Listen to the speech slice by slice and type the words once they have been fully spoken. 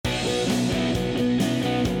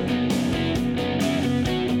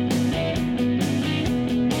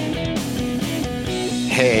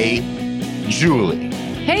Julie.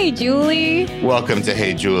 Hey, Julie. Welcome to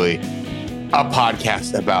Hey, Julie, a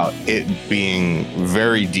podcast about it being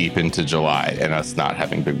very deep into July and us not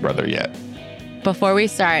having Big Brother yet. Before we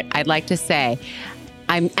start, I'd like to say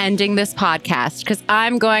I'm ending this podcast because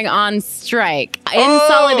I'm going on strike in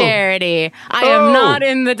solidarity. I am not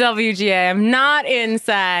in the WGA. I'm not in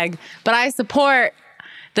SAG, but I support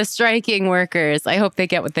the striking workers. I hope they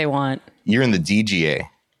get what they want. You're in the DGA.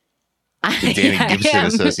 The Danny Gibson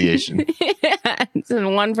Association. Yeah, it's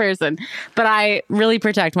in one person, but I really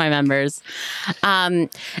protect my members. I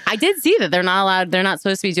did see that they're not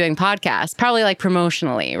supposed to be doing podcasts, probably like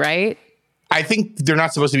promotionally, right? I think they're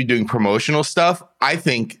not supposed to be doing promotional stuff. I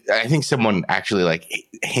think someone actually like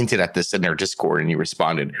hinted at this in their Discord and you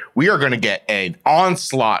responded. We are going to get an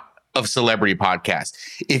onslaught of celebrity podcasts.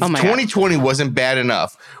 If 2020 wasn't bad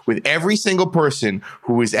enough with every single person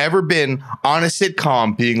who has ever been on a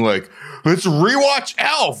sitcom being like, let's rewatch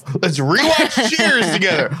Elf. Let's rewatch Cheers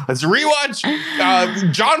together. Let's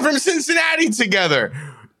rewatch John from Cincinnati together.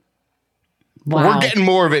 Wow. We're getting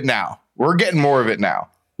more of it now.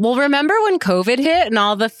 Well, remember when COVID hit and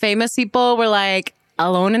all the famous people were like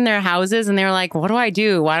alone in their houses and they were like, what do I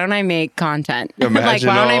do? Why don't I make content? Imagine like,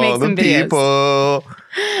 why don't I make some videos? People.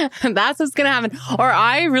 That's what's going to happen. Or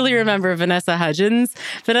I really remember Vanessa Hudgens.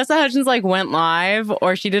 Vanessa Hudgens like went live,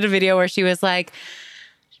 or she did a video where she was like,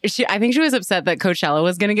 I think she was upset that Coachella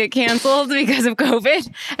was going to get canceled because of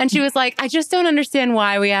COVID. And she was like, I just don't understand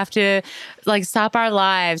why we have to like stop our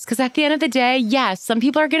lives. Because at the end of the day, yes, some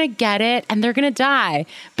people are going to get it and they're going to die.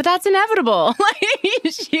 But that's inevitable.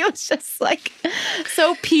 Like, she was just like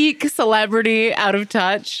so peak celebrity, out of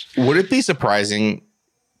touch. Would it be surprising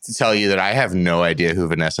to tell you that I have no idea who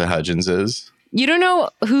Vanessa Hudgens is? You don't know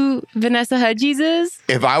who Vanessa Hudgens is?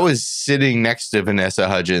 If I was sitting next to Vanessa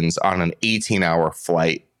Hudgens on an 18-hour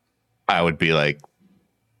flight, I would be like,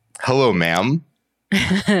 hello, ma'am.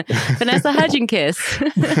 Vanessa Hudgens.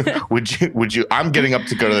 Would you, I'm getting up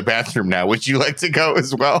to go to the bathroom now. Would you like to go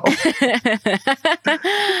as well?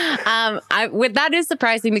 That is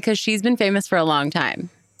surprising because she's been famous for a long time.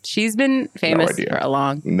 She's been famous for a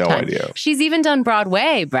long time. No idea. She's even done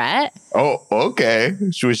Broadway, Brett. Oh, okay.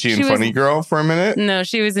 Was she in Funny Girl for a minute? No,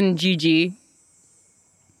 she was in Gigi.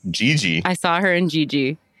 Gigi? I saw her in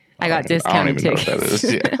Gigi. I got discounted tickets. I don't even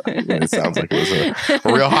know what that is. Yeah. It sounds like it was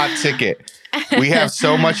a real hot ticket. We have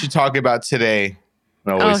so much to talk about today.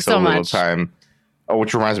 So little time. Oh,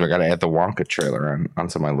 which reminds me, I got to add the Wonka trailer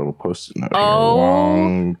onto my little post-it note.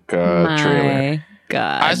 Wonka trailer.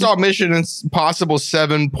 God. I saw Mission Impossible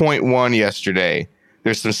 7.1 yesterday.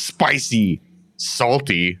 There's some spicy,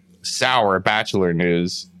 salty, sour Bachelor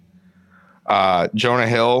news. Jonah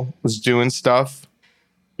Hill was doing stuff.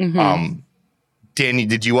 Mm-hmm. Danny,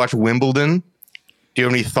 did you watch Wimbledon? Do you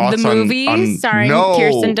have any thoughts on the movie starring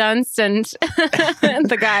Kirsten Dunst and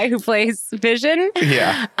the guy who plays Vision?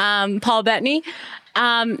 Yeah. Paul Bettany.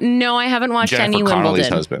 No, I haven't watched any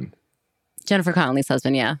Wimbledon. Jennifer Connelly's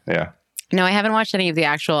husband, yeah. Yeah. No, I haven't watched any of the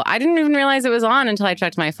actual. I didn't even realize it was on until I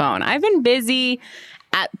checked my phone. I've been busy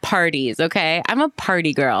at parties, okay? I'm a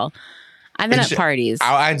party girl. I've been at parties.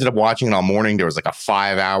 I ended up watching it all morning. There was like a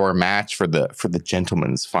 5-hour match for the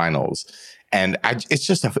gentlemen's finals. And it's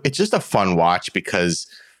just a fun watch because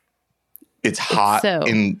it's hot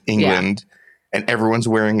in England and everyone's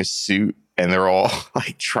wearing a suit and they're all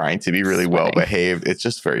like trying to be really well behaved. It's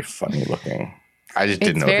just very funny looking. I just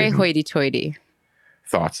didn't know. It's very hoity-toity.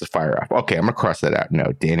 Thoughts to fire off. Okay, I'm gonna cross that out.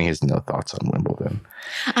 No, Danny has no thoughts on Wimbledon.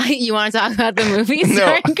 You want to talk about the movie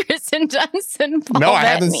starring Kirsten Dunst and Paul Bettany?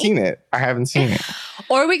 I haven't seen it.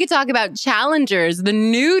 Or we could talk about Challengers, the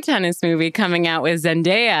new tennis movie coming out with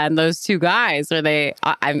Zendaya and those two guys, where they,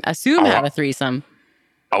 I assume, have a threesome.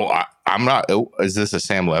 I'm not. Is this a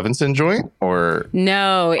Sam Levinson joint or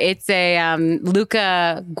no? It's a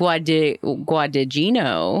Luca Guadagnino.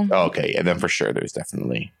 Oh, okay, yeah, then for sure,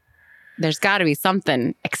 there's got to be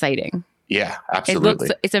something exciting. Yeah, absolutely.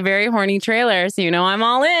 It's a very horny trailer, so I'm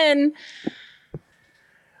all in.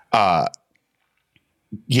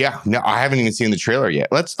 Yeah, no, I haven't even seen the trailer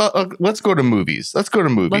yet. Let's go to movies. Let's go to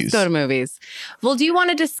movies. Well, do you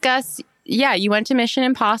want to discuss? Yeah, you went to Mission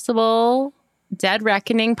Impossible: Dead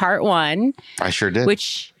Reckoning Part 1. I sure did.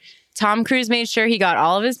 Which Tom Cruise made sure he got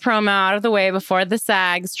all of his promo out of the way before the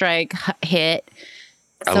SAG strike hit.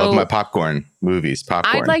 I love my popcorn movies.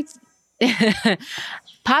 Popcorn. I'd like.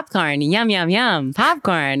 Popcorn, yum, yum, yum,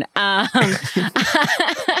 popcorn. I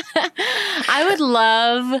would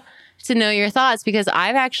love to know your thoughts because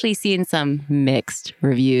I've actually seen some mixed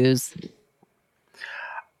reviews.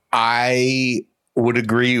 I would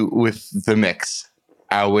agree with the mix.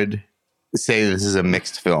 I would say this is a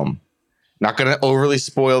mixed film. Not going to overly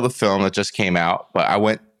spoil the film that just came out, but I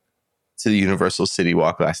went to the Universal City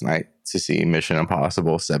Walk last night to see Mission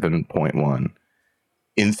Impossible 7.1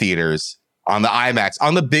 in theaters on the IMAX,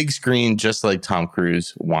 on the big screen, just like Tom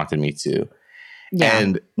Cruise wanted me to. Yeah.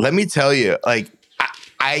 And let me tell you, like,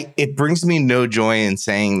 it brings me no joy in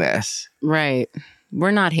saying this. Right.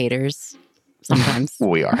 We're not haters sometimes.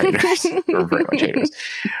 We are haters. We're very much haters.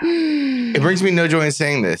 It brings me no joy in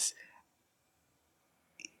saying this.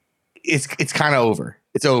 It's kind of over.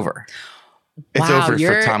 It's over. It's over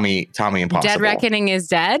for Tommy Impossible. Dead Reckoning is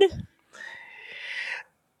dead?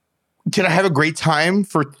 Did I have a great time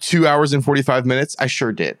for 2 hours and 45 minutes? I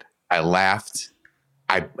sure did. I laughed.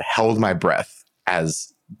 I held my breath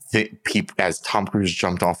as Tom Cruise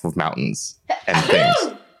jumped off of mountains and things.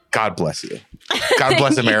 God bless you. God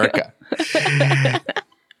bless America.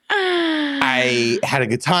 I had a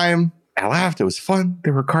good time. I laughed. It was fun.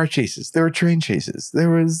 There were car chases. There were train chases. There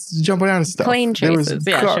was jumping out of stuff. Plane chases.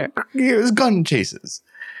 Sure. It was gun chases.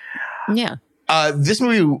 Yeah. This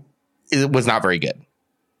movie was not very good.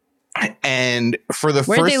 And for the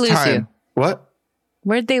Where'd first they lose time, you? What?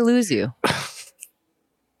 Where'd they lose you?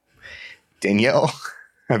 Danielle,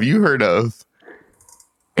 have you heard of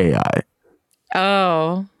AI?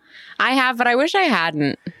 Oh, I have, but I wish I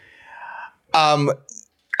hadn't.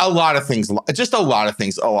 A lot of things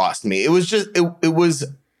lost me. It was it was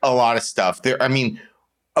a lot of stuff there. I mean,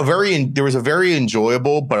 there was a very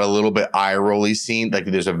enjoyable but a little bit eye-rolly scene. Like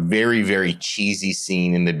there's a very, very cheesy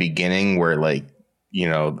scene in the beginning where, like, you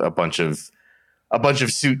know, a bunch of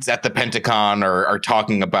suits at the Pentagon are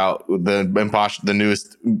talking about the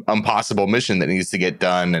newest impossible mission that needs to get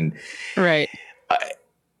done. And right.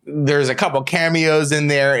 There's a couple cameos in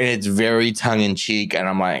there and it's very tongue in cheek. And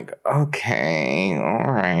I'm like, okay,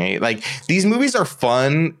 all right. Like, these movies are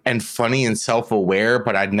fun and funny and self-aware,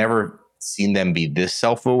 but I'd never seen them be this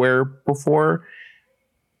self-aware before.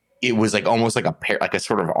 It was like almost like a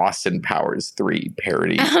sort of Austin Powers 3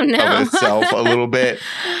 parody of itself a little bit.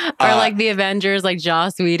 Or like the Avengers, like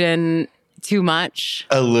Joss Whedon, too much.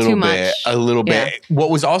 A little bit. What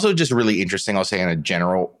was also just really interesting, I'll say in a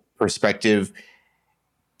general perspective,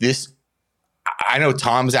 I know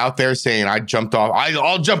Tom's out there saying, I'll jump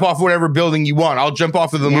off whatever building you want. I'll jump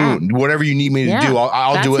off of the moon. Whatever you need me to do,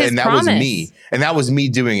 I'll do it. And that was me. And that was me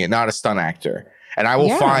doing it, not a stunt actor. And I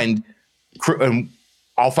will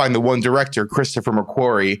I'll find the one director, Christopher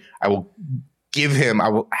McQuarrie. I will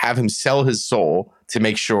have him sell his soul to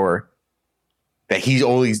make sure that he's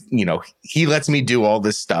always, you know, he lets me do all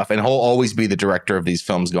this stuff. And he'll always be the director of these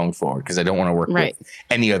films going forward because I don't want to work with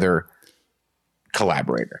any other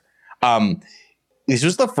collaborator. This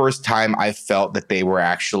was the first time I felt that they were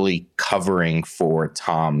actually covering for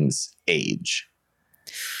Tom's age.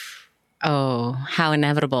 Oh, how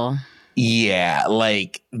inevitable. Yeah,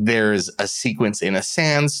 like there's a sequence in a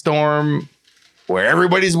sandstorm where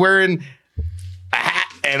everybody's wearing a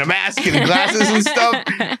hat and a mask and glasses and stuff.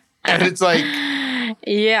 And it's like,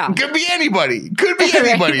 yeah, could be anybody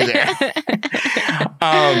there.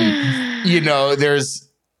 You know, there's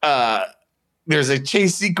a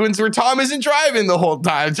chase sequence where Tom isn't driving the whole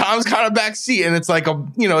time. Tom's kind of backseat, and it's like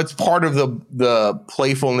it's part of the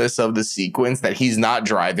playfulness of the sequence that he's not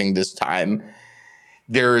driving this time.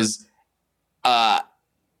 There's there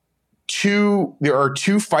are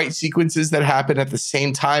two fight sequences that happen at the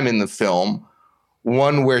same time in the film.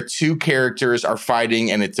 One where two characters are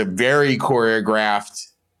fighting, and it's a very choreographed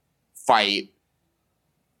fight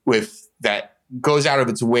that goes out of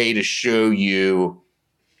its way to show you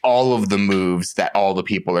all of the moves that all the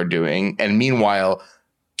people are doing. And meanwhile,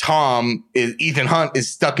 Ethan Hunt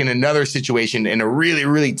is stuck in another situation in a really,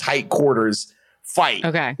 really tight quarters fight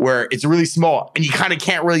where it's really small and you kind of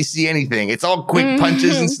can't really see anything. It's all quick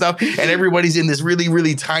punches and stuff, and everybody's in this really,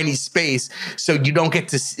 really tiny space. So you don't get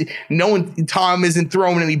to see, Tom isn't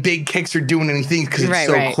throwing any big kicks or doing anything because it's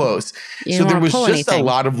so close. So there was just a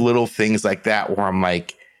lot of little things like that where I'm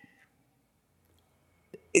like,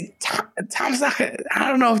 Tom's not gonna, I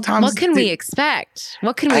don't know if Tom's. What can we expect?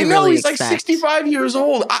 What can we I know really he's expect? Like 65 years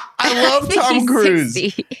old. I love Tom Cruise.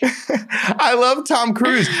 I love Tom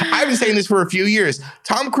Cruise. I've been saying this for a few years.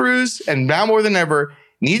 Tom Cruise, and now more than ever,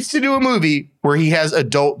 needs to do a movie where he has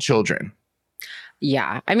adult children.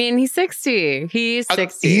 Yeah. I mean, he's 60. He's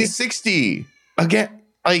 60. He's 60. Again,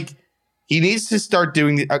 like, he needs to start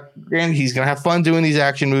doing, granted, he's going to have fun doing these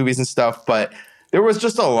action movies and stuff, but there was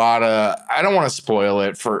just a lot of, I don't want to spoil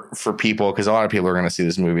it for people because a lot of people are going to see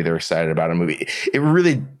this movie. They're excited about a movie. It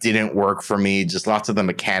really didn't work for me. Just lots of the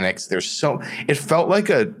mechanics. It felt like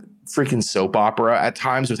a freaking soap opera at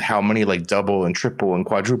times with how many like double and triple and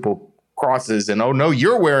quadruple crosses, and oh no,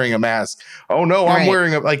 you're wearing a mask. Oh no, I'm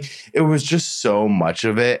wearing it was just so much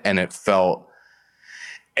of it, and it felt,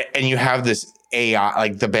 and you have this AI,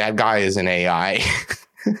 like the bad guy is an AI.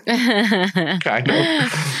 Kind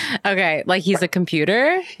of. Okay, like he's a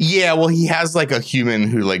computer? Yeah, well, he has like a human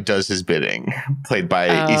who like does his bidding, played by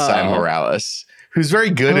Isai Morales, who's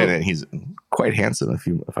very good in it. He's quite handsome,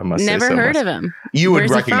 if I must say so. Never heard of him. You would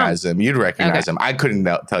recognize him. You'd recognize him. I couldn't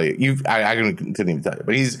tell you. I couldn't even tell you.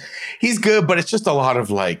 But he's good, but it's just a lot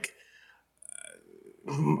of like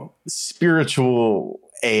spiritual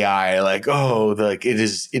AI, like, it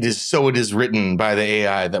is written by the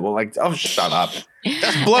AI that will like, oh, shut up.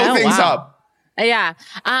 Let's blow things up. Yeah.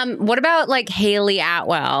 What about like Haley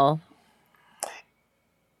Atwell?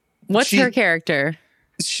 What's her character?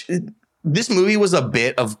 This movie was a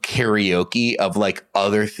bit of karaoke of like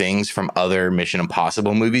other things from other Mission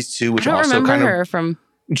Impossible movies too, which also kind of her from.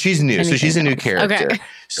 She's new, so she's a new character. Okay.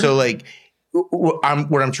 So like,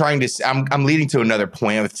 I'm trying to. I'm leading to another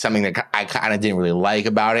point with something that I kind of didn't really like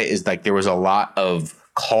about it is like there was a lot of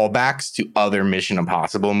callbacks to other Mission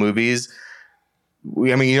Impossible movies.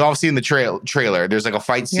 I mean, you all see in the trailer. There's like a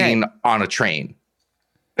fight scene on a train.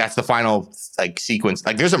 That's the final like sequence.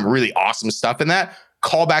 Like, there's some really awesome stuff in that.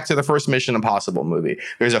 Call back to the first Mission Impossible movie.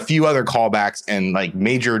 There's a few other callbacks and like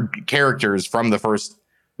major characters from the first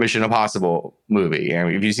Mission Impossible movie. I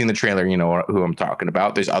mean, if you've seen the trailer, you know who I'm talking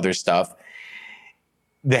about. There's other stuff.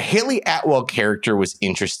 The Haley Atwell character was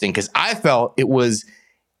interesting because I felt it was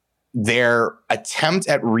their attempt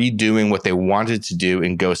at redoing what they wanted to do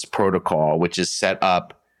in Ghost Protocol, which is set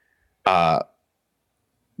up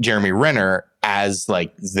Jeremy Renner as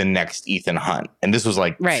like the next Ethan Hunt. And this was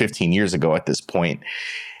like 15 years ago at this point.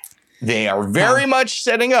 They are very much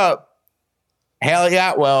setting up Haley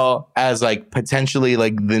Atwell as like potentially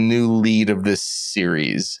like the new lead of this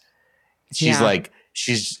series. She's like,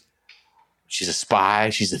 she's a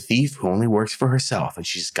spy. She's a thief who only works for herself, and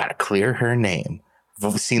she's got to clear her name.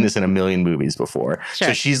 I've seen this in a million movies before. Sure.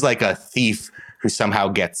 So she's like a thief who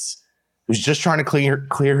somehow who's just trying to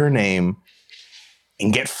clear her name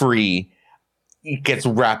and get free. Gets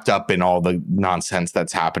wrapped up in all the nonsense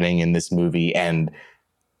that's happening in this movie, and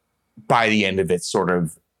by the end of it, sort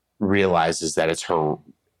of realizes that it's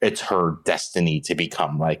her destiny to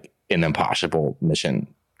become like an impossible mission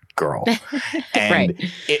girl. And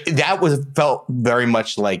felt very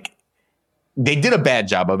much like they did a bad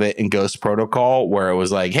job of it in Ghost Protocol, where it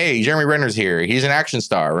was like, hey, Jeremy Renner's here. He's an action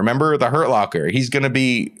star. Remember the Hurt Locker? He's going to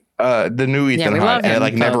be the new Ethan Hunt. And it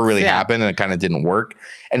like never really happened, and it kind of didn't work.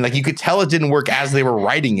 And like you could tell it didn't work as they were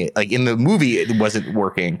writing it. Like in the movie, it wasn't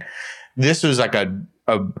working. This was like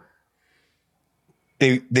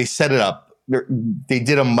they set it up. They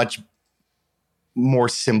did a much more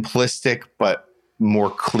simplistic but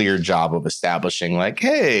more clear job of establishing like,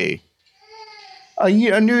 hey, a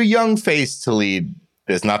new young face to lead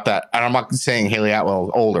this. Not that, and I'm not saying Haley Atwell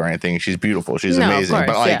is old or anything. She's beautiful. She's amazing. Course,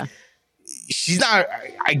 but like, she's not,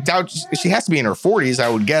 I doubt she has to be in her 40s, I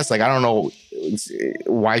would guess. Like, I don't know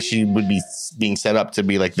why she would be being set up to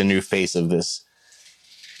be like the new face of this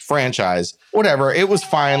franchise. Whatever. It was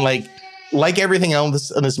fine. Like everything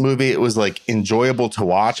else in this movie, it was like enjoyable to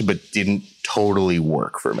watch, but didn't totally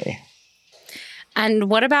work for me. And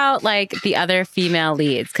what about like the other female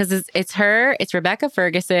leads? Because it's her, it's Rebecca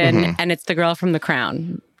Ferguson, and it's the girl from The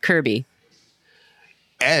Crown, Kirby.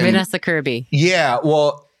 And Vanessa Kirby. Yeah,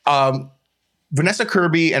 well, Vanessa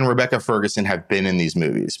Kirby and Rebecca Ferguson have been in these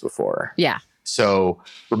movies before. Yeah. So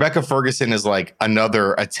Rebecca Ferguson is like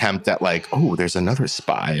another attempt at like, oh, there's another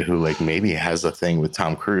spy who like maybe has a thing with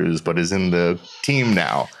Tom Cruise, but is in the team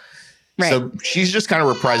now. Right. So she's just kind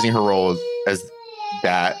of reprising her role as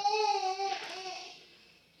that.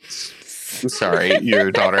 Sorry, your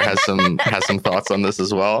daughter has some thoughts on this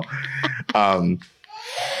as well.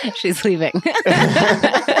 She's leaving.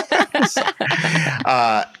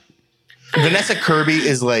 Vanessa Kirby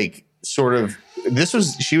is like sort of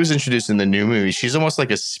she was introduced in the new movie. She's almost like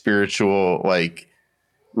a spiritual like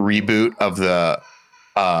reboot of the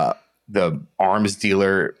arms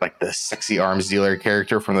dealer, like the sexy arms dealer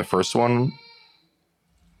character from the first one,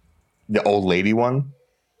 the old lady one.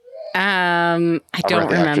 I don't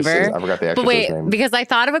remember. I forgot the actress's name. Because I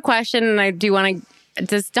thought of a question, and I do want to.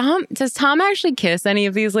 Does Tom actually kiss any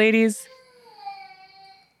of these ladies?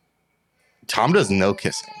 Tom does no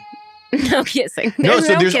kissing. No kissing.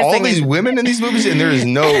 There's all these women in these movies, and there is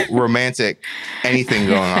no romantic anything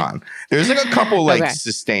going on. There's like a couple like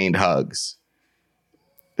sustained hugs.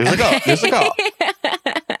 There's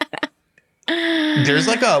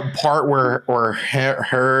like a part where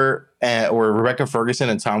Rebecca Ferguson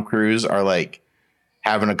and Tom Cruise are like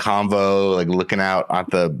having a convo, like looking out at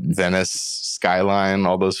the Venice skyline,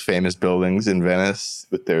 all those famous buildings in Venice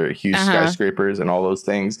with their huge skyscrapers and all those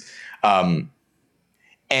things.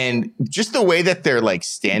 And just the way that they're like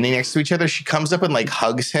standing next to each other, she comes up and like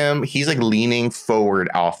hugs him. He's like leaning forward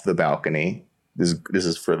off the balcony. This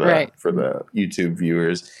is for the for the YouTube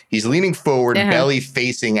viewers. He's leaning forward, belly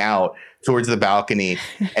facing out towards the balcony,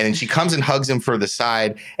 and then she comes and hugs him for the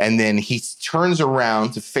side, and then he turns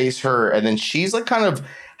around to face her, and then she's like kind of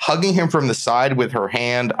hugging him from the side with her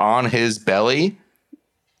hand on his belly.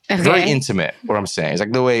 Okay. Very intimate. What I'm saying is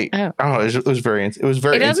like the way I don't know. It was very intimate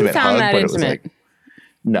sound hug, that but intimate. It was like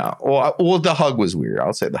no. Well, the hug was weird.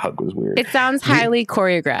 I'll say the hug was weird. It sounds highly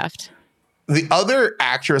choreographed. The other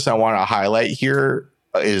actress I want to highlight here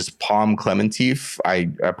is Palm Clementif. I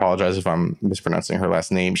apologize if I'm mispronouncing her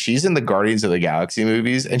last name. She's in the Guardians of the Galaxy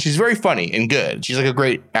movies, and she's very funny and good. She's like a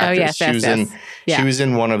great actress. She was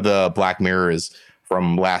in one of the Black Mirrors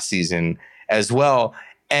from last season as well.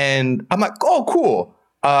 And I'm like, oh, cool.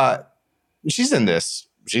 She's in this.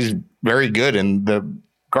 She's very good in the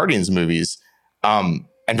Guardians movies, and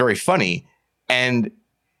very funny. And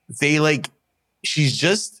they like, she's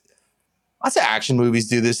just. Lots of action movies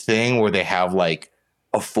do this thing where they have like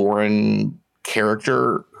a foreign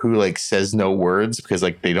character who like says no words because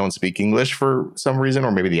like they don't speak English for some reason,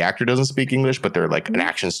 or maybe the actor doesn't speak English, but they're like an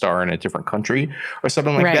action star in a different country or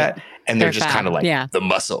something like that. And they're just kind of like the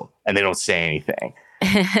muscle and they don't say anything.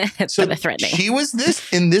 So threatening. She was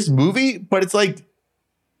in this movie, but it's like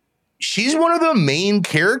she's one of the main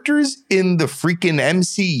characters in the freaking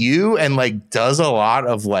MCU and like does a lot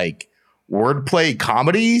of like wordplay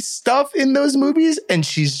comedy stuff in those movies, and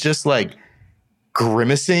she's just like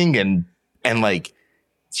grimacing and like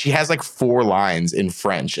she has like 4 lines in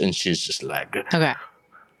French, and she's just like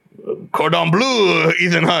cordon bleu,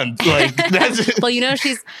 Ethan Hunt. Like that's well, you know,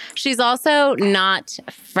 she's also not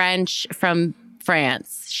French from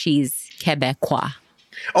France. She's Quebecois.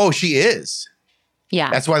 Oh, she is. Yeah,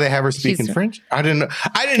 that's why they have her speaking French. I didn't know.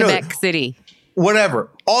 Quebec City. Whatever.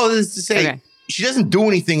 All of this to say. She doesn't do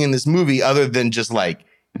anything in this movie other than just like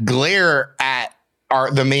glare at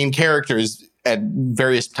the main characters at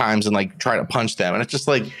various times and like try to punch them. And it's just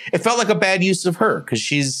like, it felt like a bad use of her because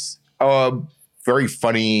she's a very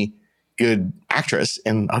funny, good actress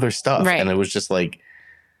in other stuff. Right. And it was just like,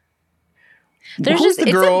 it's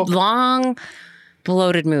a long,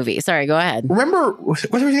 bloated movie. Sorry, go ahead. Remember, what's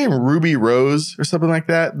her name? Ruby Rose or something like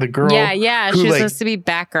that? The girl. Yeah. She was supposed to be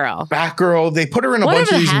Batgirl. They put her in a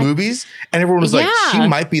bunch of these movies, and everyone was like, she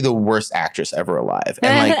might be the worst actress ever alive.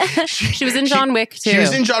 And like, she was in John Wick too. She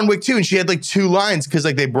was in John Wick too, and she had like 2 lines because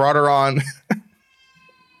like they brought her on.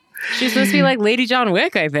 She was supposed to be like Lady John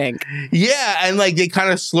Wick, I think. Yeah, and like they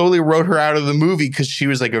kind of slowly wrote her out of the movie because she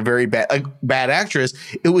was like a very bad actress.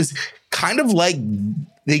 It was kind of like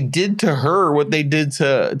they did to her what they did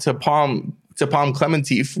to Palm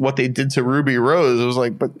Clementif, what they did to Ruby Rose. It was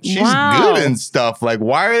like, but she's good and stuff. Like,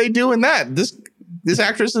 why are they doing that? This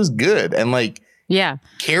actress is good and like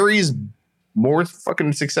carries more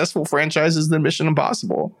fucking successful franchises than Mission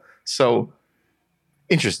Impossible. So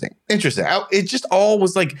interesting. It just all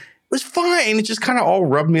was like, it was fine. It just kind of all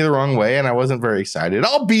rubbed me the wrong way, and I wasn't very excited.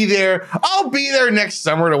 I'll be there next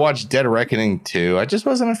summer to watch Dead Reckoning 2. I just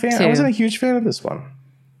wasn't a fan. I wasn't a huge fan of this one.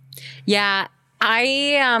 Yeah,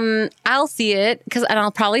 I'll see it and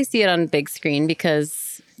I'll probably see it on big screen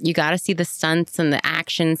because you got to see the stunts and the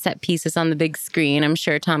action set pieces on the big screen. I'm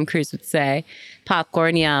sure Tom Cruise would say,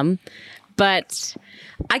 popcorn, yum. But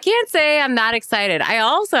I can't say I'm that excited.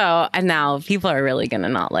 And now people are really going to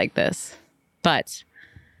not like this, but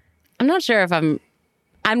I'm not sure if I'm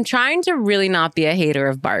trying to really not be a hater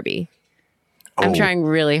of Barbie. Oh. I'm trying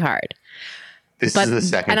really hard. This is the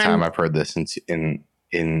second time I've heard this in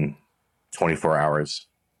 24 hours.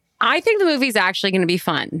 I think the movie's actually going to be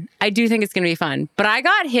fun. I do think it's going to be fun. But I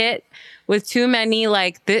got hit with too many,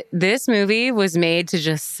 like, this movie was made to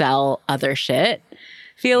just sell other shit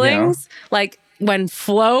feelings. Yeah. Like, when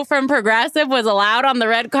Flo from Progressive was allowed on the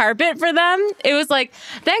red carpet for them, it was like,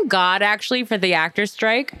 thank God, actually, for the actor's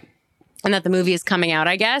strike. And that the movie is coming out,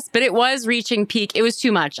 I guess. But it was reaching peak. It was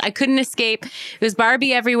too much. I couldn't escape. It was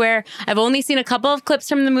Barbie everywhere. I've only seen a couple of clips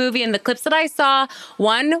from the movie. And the clips that I saw,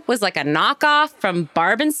 one was like a knockoff from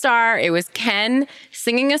Barb and Star. It was Ken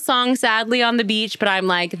singing a song sadly on the beach. But I'm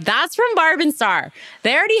like, that's from Barb and Star.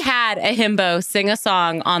 They already had a himbo sing a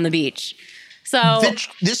song on the beach. So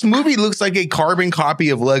this movie looks like a carbon copy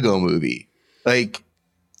of Lego Movie. Like...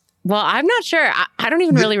 Well, I'm not sure. I don't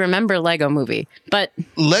even really remember Lego Movie, but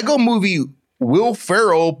Lego Movie Will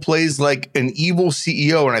Ferrell plays like an evil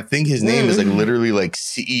CEO, and I think his name is like literally like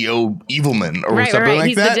CEO Evilman or something like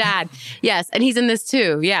he's that. He's the dad. Yes, and he's in this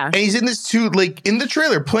too. Yeah, and he's in this too, like in the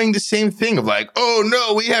trailer, playing the same thing of like, oh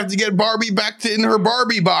no, we have to get Barbie back to in her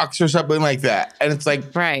Barbie box or something like that. And it's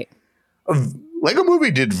like, right. Lego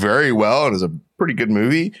Movie did very well and is a pretty good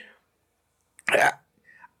movie.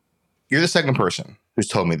 You're the second person who's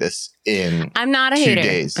told me this in I'm not a 2 hater.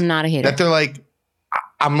 days. I'm not a hater. That they're like,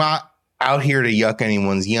 I'm not out here to yuck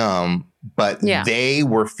anyone's yum, but they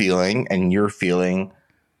were feeling, and you're feeling,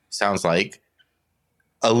 sounds like,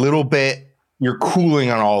 a little bit, you're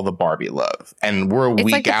cooling on all the Barbie love. And we're a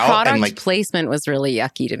week like the out. Product and like placement was really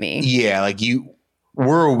yucky to me. Yeah, like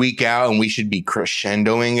we're a week out and we should be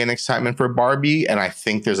crescendoing in excitement for Barbie. And I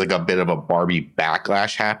think there's like a bit of a Barbie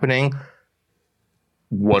backlash happening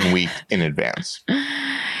 1 week in advance.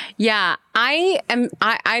 Yeah, I'm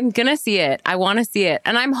gonna see it. I want to see it.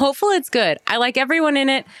 And I'm hopeful it's good. I like everyone in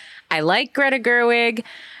it. I like Greta Gerwig.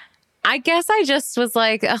 I guess I just was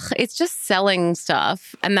like, ugh, it's just selling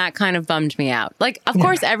stuff. And that kind of bummed me out. Like, of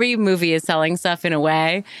course, every movie is selling stuff in a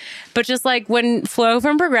way. But just like when Flo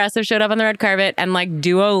from Progressive showed up on the red carpet and like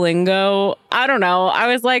Duolingo, I don't know. I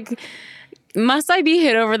was like, must I be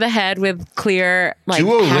hit over the head with clear like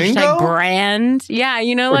Duolingo? brand? Yeah,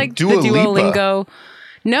 you know, like the Duolingo.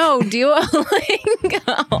 No,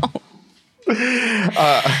 Duolingo.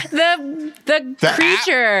 The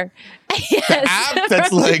creature. Yes. The app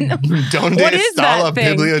that's like Donde está la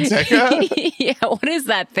biblioteca? Yeah, what is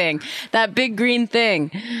that thing? That big green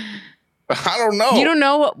thing. I don't know. You don't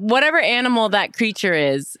know whatever animal that creature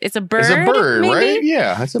is. It's a bird. It's a bird, maybe? Right?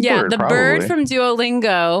 Yeah, it's a bird. Yeah, the probably. Bird from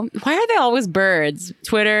Duolingo. Why are they always birds?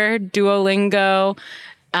 Twitter, Duolingo,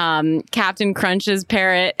 Captain Crunch's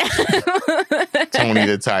parrot. Tony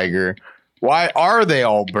the tiger. Why are they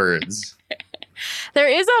all birds? There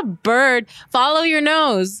is a bird. Follow your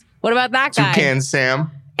nose. What about that guy? Toucan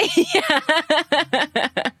Sam. Yeah.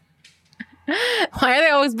 Why are they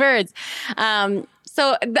always birds?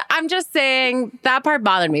 So I'm just saying that part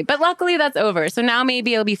bothered me. But luckily that's over. So now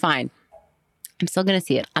maybe it'll be fine. I'm still going to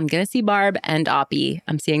see it. I'm going to see Barb and Oppie.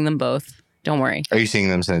 I'm seeing them both. Don't worry. Are you seeing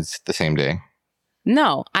them since the same day?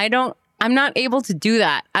 No, I don't. I'm not able to do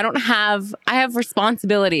that. I have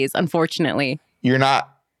responsibilities, unfortunately. You're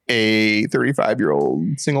not a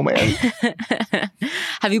 35-year-old single man.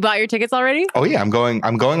 Have you bought your tickets already? Oh yeah, I'm going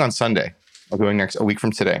on Sunday. I'm going a week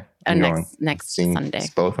from today. Next Sunday.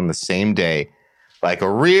 Both on the same day. Like a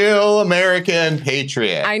real American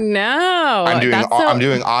patriot. I know. I'm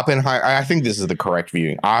doing Oppenheimer. I think this is the correct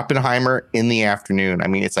viewing. Oppenheimer in the afternoon. I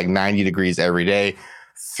mean, it's like 90 degrees every day.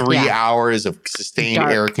 3 hours of sustained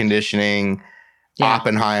air conditioning. Yeah.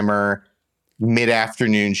 Oppenheimer,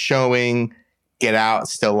 mid-afternoon showing. Get out,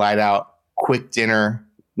 still light out. Quick dinner,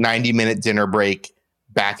 90-minute dinner break.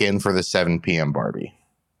 Back in for the 7 p.m. Barbie.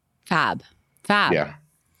 Fab. Yeah.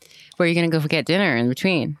 Where are you going to go get dinner in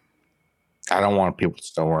between? I don't want people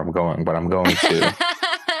to know where I'm going, but I'm going to.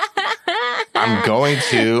 I'm going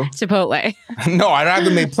to Chipotle. No, I don't have to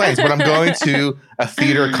make plans, but I'm going to a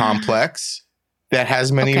theater complex that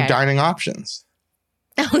has many dining options.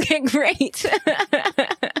 Okay, great.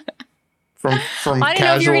 From I didn't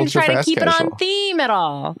know if you were going to try to keep it on theme at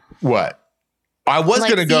all. What? I was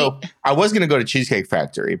going to go. I was going to go to Cheesecake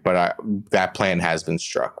Factory, but that plan has been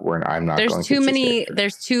struck. I'm not. There's too many.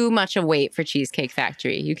 There's too much a wait for Cheesecake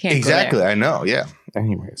Factory. You can't exactly. Go there. I know. Yeah.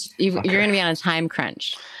 Anyways, you're going to be on a time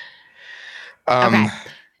crunch. Okay.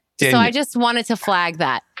 So I just wanted to flag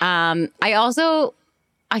that. I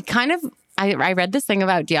read this thing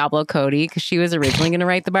about Diablo Cody because she was originally going to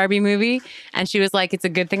write the Barbie movie, and she was like, "It's a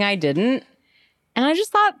good thing I didn't." And I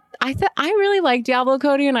just thought, I really like Diablo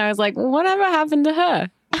Cody, and I was like, whatever happened to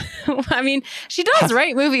her? I mean, she does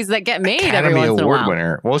write movies that get made every once in a while. Award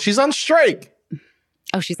winner. Well, she's on strike.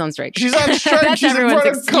 Oh, she's on strike. She's on strike. She's in front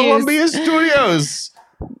of Columbia Studios.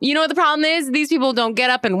 You know what the problem is? These people don't get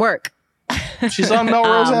up and work. She's on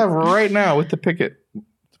Melrose Ave right now with the picket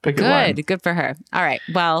line. Good for her. All right.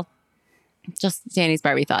 Well, just Danny's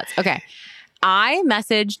Barbie thoughts. Okay. I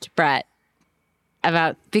messaged Brett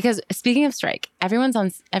because speaking of strike, everyone's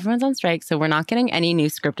on strike, so we're not getting any new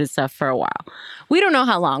scripted stuff for a while. We don't know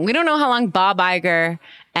how long. We don't know how long Bob Iger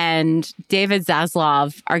and David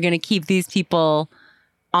Zaslav are going to keep these people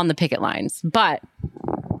on the picket lines. But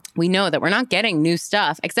we know that we're not getting new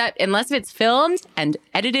stuff, except unless it's filmed and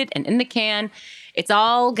edited and in the can, it's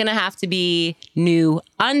all going to have to be new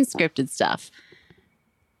unscripted stuff.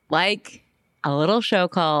 Like a little show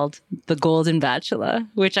called The Golden Bachelor,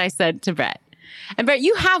 which I said to Brett, And Brett,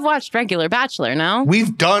 you have watched regular Bachelor, no?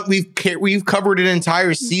 We've covered an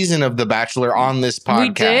entire season of The Bachelor on this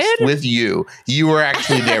podcast with you. You were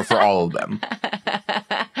actually there for all of them.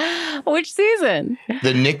 Which season?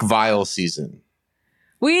 The Nick Viall season.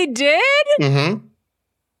 We did? Mm-hmm.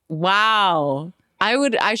 Wow.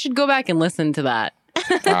 I should go back and listen to that.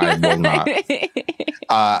 I will not.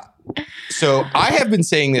 So I have been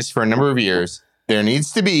saying this for a number of years. There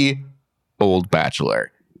needs to be old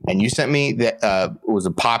Bachelor. And you sent me that was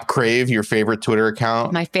a Pop Crave, your favorite Twitter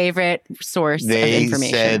account. My favorite source of information.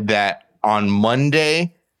 They said that on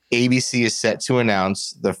Monday, ABC is set to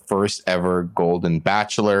announce the first ever Golden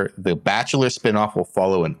Bachelor. The Bachelor spinoff will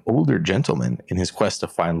follow an older gentleman in his quest to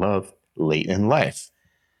find love late in life.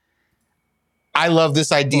 I love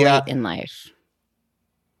this idea. Late in life.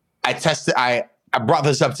 I brought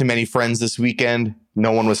this up to many friends this weekend.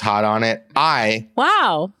 No one was hot on it. I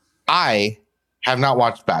have not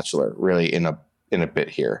watched Bachelor really in a bit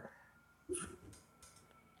here.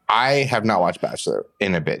 I have not watched Bachelor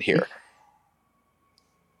in a bit here.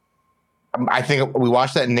 I think we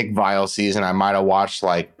watched that Nick Viall season. I might have watched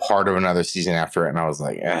like part of another season after it, and I was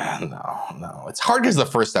like, no. It's hard because the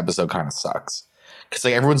first episode kind of sucks. Because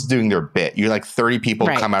like everyone's doing their bit. You're like 30 people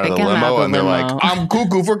come out of the limo and they're like, I'm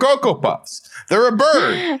cuckoo for Cocoa Puffs. They're a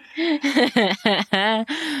bird.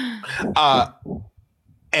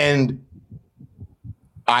 And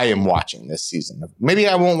I am watching this season. Maybe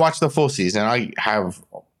I won't watch the full season. I have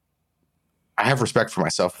respect for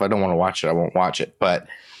myself. If I don't want to watch it, I won't watch it. But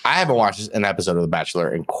I haven't watched an episode of The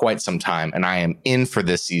Bachelor in quite some time, and I am in for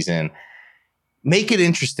this season. Make it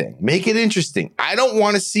interesting. I don't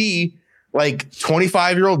want to see like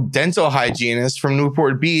 25-year-old dental hygienist from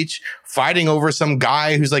Newport Beach fighting over some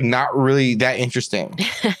guy who's like not really that interesting.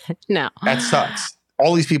 No. That sucks.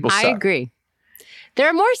 All these people suck. I agree. There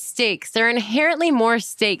are more stakes. There are inherently more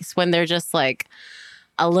stakes when they're just like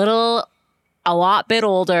a lot bit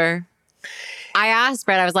older. I asked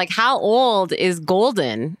Brett, I was like, how old is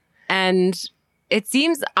Golden? And it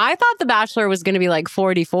seems, I thought The Bachelor was going to be like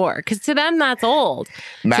 44, because to them, that's old.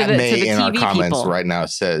 Matt May in our TV comments people right now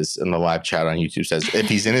says, in the live chat on YouTube, says, if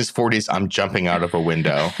he's in his 40s, I'm jumping out of a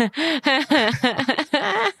window.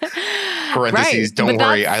 Parentheses, right, don't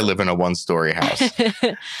worry, I live in a one-story house.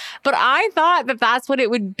 But I thought that that's what it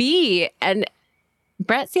would be. And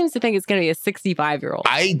Brett seems to think it's going to be a 65-year-old.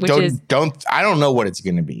 I don't know what it's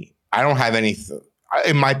going to be. I don't have any.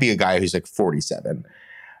 It might be a guy who's like 47.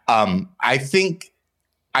 I think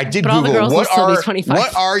I did but Google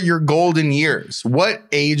what are your golden years? What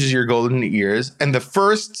age is your golden years? And the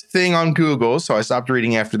first thing on Google, so I stopped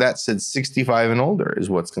reading after that, said 65 and older is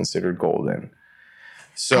what's considered golden.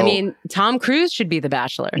 So I mean, Tom Cruise should be the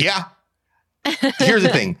Bachelor. Yeah. Here's the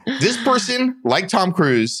thing. This person, like Tom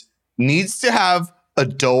Cruise, needs to have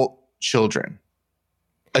adult children.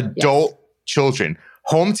 Children.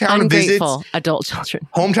 Hometown Ungrateful visits. Adult children.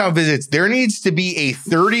 Hometown visits. There needs to be a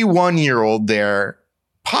 31-year-old there,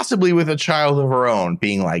 possibly with a child of her own,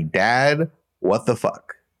 being like, Dad, what the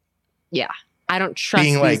fuck? Yeah. I don't trust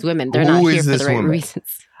these women. They're not here for the right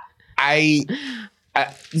reasons.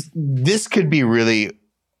 This could be really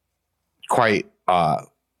quite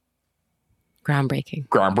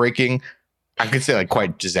groundbreaking. I could say like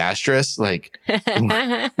quite disastrous. Like we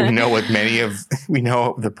know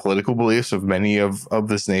the political beliefs of many of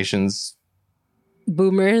this nation's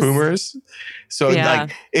boomers. So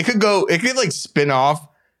like it could like spin off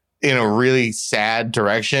in a really sad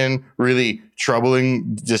direction, really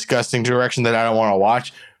troubling, disgusting direction that I don't want to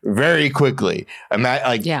watch very quickly. I'm not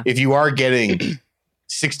like if you are getting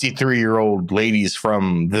 63-year-old ladies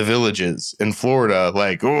from the villages in Florida,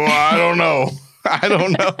 like, I don't know.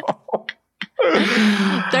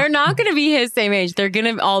 They're not going to be his same age. They're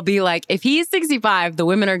going to all be like, if he's 65, the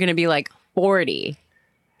women are going to be like 40.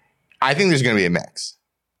 I think there's going to be a mix.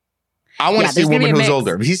 I want to see a woman who's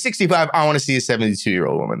older. If he's 65, I want to see a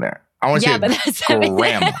 72-year-old woman there. I want to see a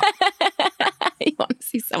grandma. You want to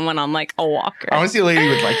see someone on like a walker. I want to see a lady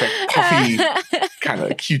with like that puffy kind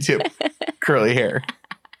of Q-tip curly hair.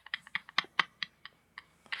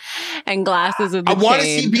 And glasses with the I want to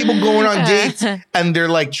see people going on dates and they're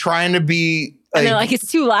like trying to be like, and they're like, it's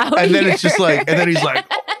too loud. And then it's just like, and then he's like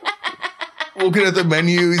looking at the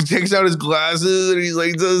menu. He takes out his glasses and he's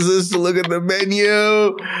like, does this to look at the menu?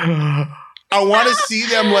 I want to see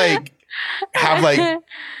them like have like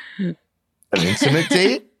an intimate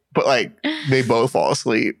date, but like they both fall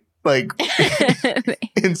asleep like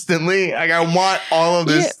instantly. Like I want all of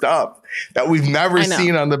this stuff that we've never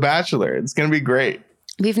seen on The Bachelor. It's going to be great.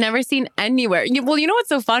 We've never seen anywhere. Well, you know what's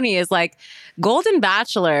so funny is like Golden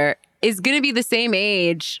Bachelor is going to be the same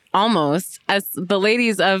age almost as the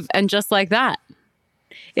ladies of And Just Like That.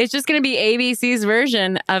 It's just going to be ABC's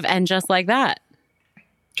version of And Just Like That.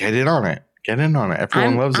 Get in on it. Get in on it.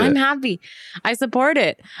 Everyone loves it. I'm happy. I support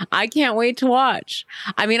it. I can't wait to watch.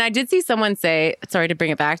 I mean, I did see someone say, sorry to bring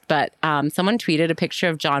it back, but someone tweeted a picture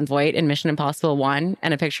of Jon Voight in Mission Impossible 1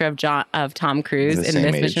 and a picture of Tom Cruise in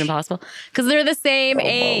this Mission Impossible. Because they're the same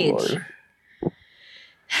age.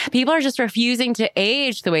 People are just refusing to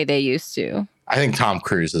age the way they used to. I think Tom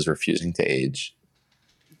Cruise is refusing to age.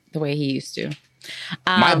 The way he used to.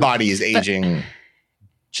 My body is aging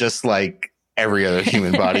just like every other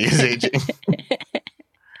human body is aging.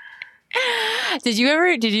 Did you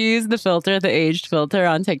use the filter, the aged filter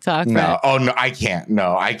on TikTok? No. Oh no, I can't.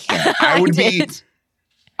 No, I can't.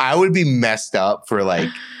 I would be messed up for like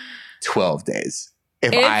 12 days.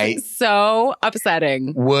 It's so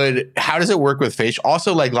upsetting. How does it work with facial?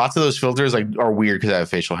 Also, like lots of those filters like are weird because I have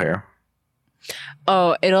facial hair.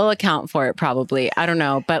 Oh, it'll account for it probably. I don't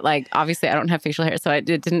know. But like, obviously I don't have facial hair, so it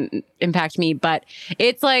didn't impact me. But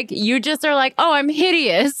it's like, you just are like, oh, I'm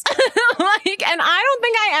hideous. And I don't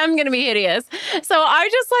think I am going to be hideous. So I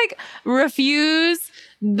just like refuse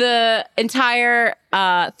the entire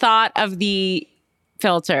thought of the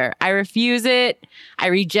filter. I refuse it. I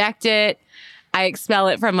reject it. I expel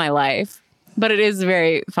it from my life. But it is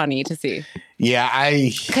very funny to see. Yeah,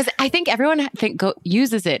 because I think everyone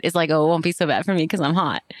uses it. Is like, oh, it won't be so bad for me because I'm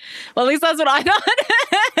hot. Well, at least that's what I thought.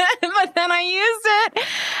 But then I used it,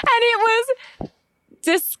 and it was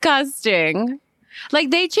disgusting.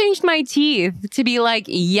 Like they changed my teeth to be like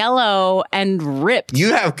yellow and ripped.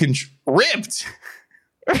 You have ripped.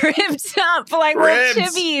 Ripped up like little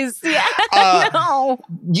chippies. Yeah, no.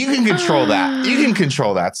 You can control that. You can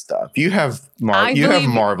control that stuff. You have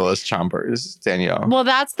marvelous chompers, Danielle. Well,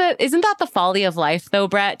 isn't that the folly of life, though,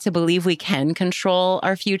 Brett? To believe we can control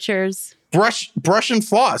our futures. Brush and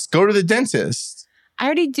floss. Go to the dentist. I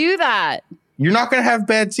already do that. You're not going to have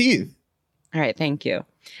bad teeth. All right, thank you.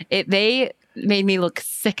 They made me look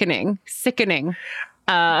sickening. In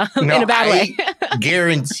a bad way.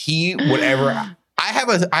 Guarantee whatever. I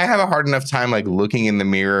have a hard enough time like looking in the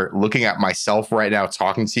mirror, looking at myself right now,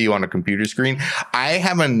 talking to you on a computer screen. I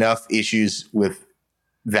have enough issues with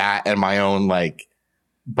that and my own like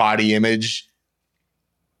body image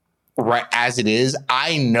right as it is.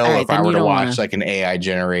 I know if I were to watch like an AI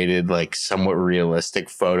generated, like somewhat realistic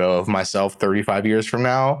photo of myself 35 years from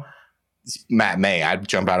now, Matt May, I'd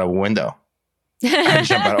jump out of a window. I'd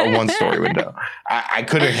jump out of a one-story window. I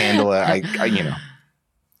couldn't handle it. I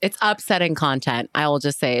It's upsetting content. I will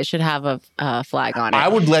just say it should have a flag on it. I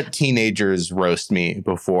would let teenagers roast me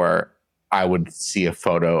before I would see a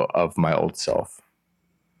photo of my old self.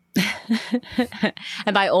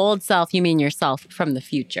 And by old self, you mean yourself from the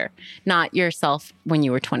future, not yourself when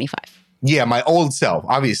you were 25. Yeah, my old self,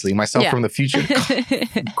 obviously, myself from the future.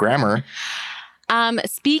 Grammar.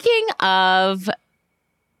 Speaking of...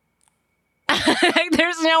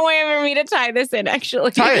 There's no way for me to tie this in,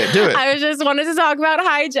 actually. Tie it, do it. I just wanted to talk about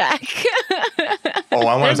hijack. I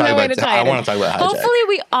want to talk about hijack. Hopefully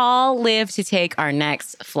we all live to take our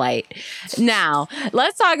next flight. Now,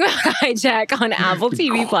 let's talk about hijack on Apple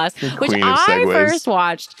TV Plus, which I first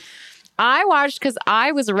watched. I watched because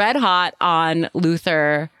I was red hot on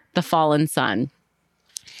Luther, the Fallen Son.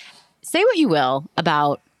 Say what you will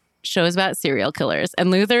about shows about serial killers,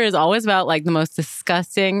 and Luther is always about like the most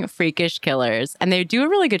disgusting, freakish killers, and they do a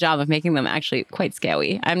really good job of making them actually quite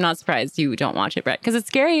scary. I'm not surprised you don't watch it, Brett, because it's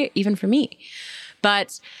scary even for me.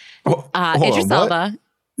 But Idris Elba.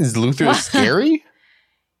 Is Luther scary?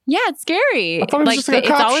 Yeah, it's scary. I thought it was just like a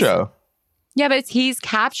cop show. Yeah, but he's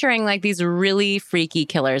capturing like these really freaky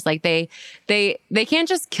killers. Like they can't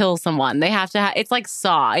just kill someone. They have to it's like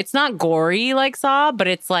Saw. It's not gory like Saw, but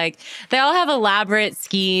it's like they all have elaborate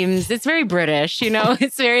schemes. It's very British,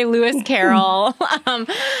 It's very Lewis Carroll.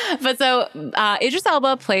 But so Idris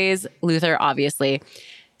Elba plays Luther, obviously.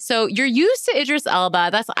 So you're used to Idris Elba.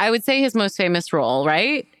 That's, I would say, his most famous role,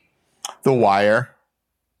 right? The Wire.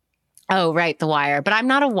 Oh, right, The Wire. But I'm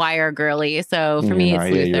not a Wire girly, so for me, it's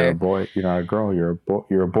Luther. You're a boy. You're not a girl. You're a boy.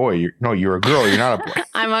 You're a boy. You're a girl. You're not a boy.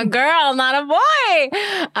 I'm a girl, not a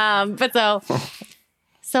boy. But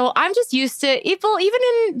so I'm just used to even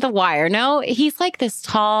in The Wire. No, he's like this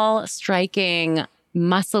tall, striking,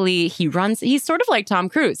 muscly. He's sort of like Tom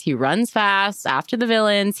Cruise. He runs fast after the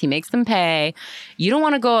villains. He makes them pay. You don't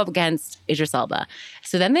want to go up against Idris Elba.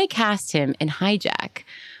 So then they cast him in Hijack,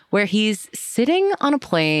 where he's sitting on a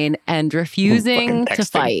plane and refusing to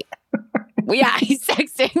fight. Well, yeah, he's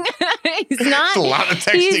texting. He's not. There's a lot of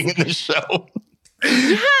texting in this show.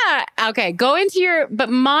 Yeah. Okay. Go into but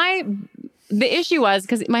my the issue was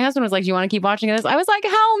because my husband was like, do you want to keep watching this? I was like,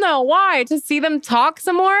 hell no. Why? To see them talk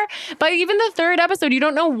some more? But even the third episode, you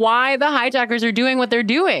don't know why the hijackers are doing what they're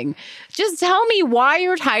doing. Just tell me why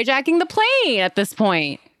you're hijacking the plane at this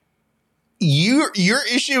point. Your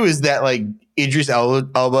issue is that like Idris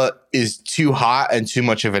Elba is too hot and too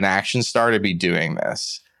much of an action star to be doing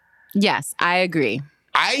this. Yes, I agree.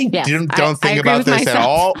 I don't think about this at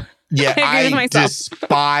all. Yeah, I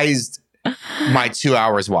despised my 2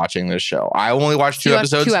 hours watching this show. I only watched two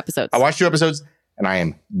episodes. I watched 2 episodes and I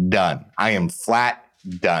am done. I am flat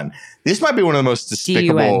done. This might be one of the most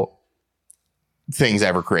despicable things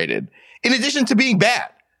ever created. In addition to being bad.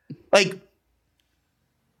 Like,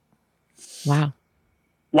 wow.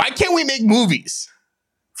 Why can't we make movies?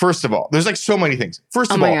 First of all, there's like so many things.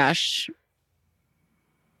 First of all, oh my gosh.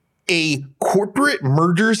 A corporate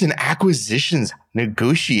mergers and acquisitions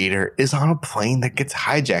negotiator is on a plane that gets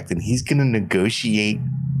hijacked and he's going to negotiate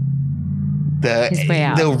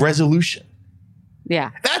the resolution.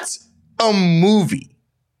 Yeah. That's a movie.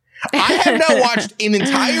 I have now watched an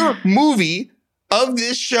entire movie of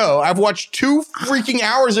this show. I've watched 2 freaking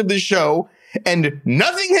hours of this show and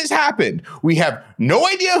nothing has happened. We have no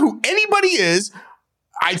idea who anybody is.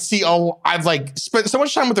 I've like spent so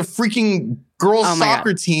much time with the freaking girls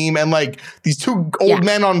soccer team and like these 2 old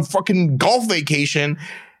men on fucking golf vacation.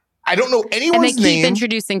 I don't know anyone's name. And they keep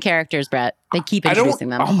introducing characters, Brett. They keep introducing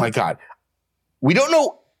them. Oh my God. We don't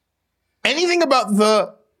know anything about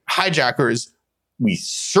the hijackers. We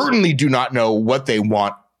certainly do not know what they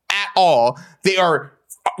want at all. They are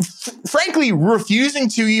frankly refusing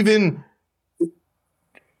to even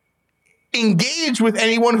engage with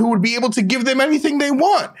anyone who would be able to give them anything they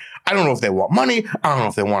want. I don't know if they want money. I don't know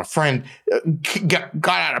if they want a friend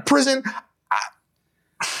got out of prison.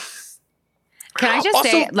 Can I just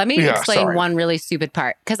say, let me explain one really stupid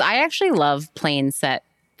part. Because I actually love plane set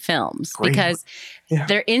films because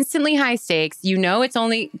they're instantly high stakes. You know, it's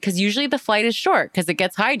only because usually the flight is short because it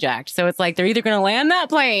gets hijacked. So it's like they're either going to land that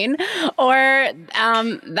plane or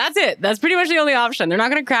that's it. That's pretty much the only option. They're not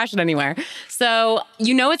going to crash it anywhere. So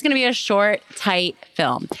you know it's going to be a short, tight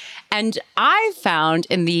film. And I found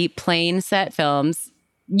in the plane set films,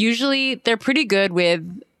 usually they're pretty good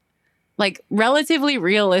with like relatively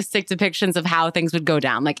realistic depictions of how things would go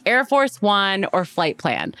down, like Air Force One or Flight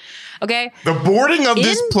Plan. Okay. The boarding of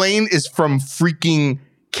this plane is from freaking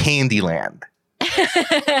Candyland.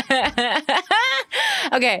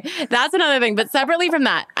 Okay. That's another thing. But separately from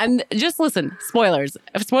that, and just listen, spoilers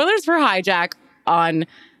for Hijack on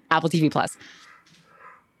Apple TV Plus.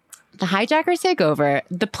 The hijackers take over.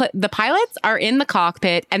 The pilots are in the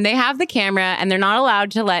cockpit and they have the camera and they're not allowed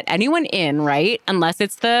to let anyone in, right? Unless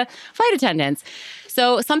it's the flight attendants.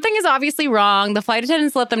 So something is obviously wrong. The flight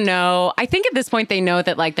attendants let them know. I think at this point they know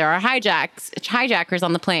that like there are hijackers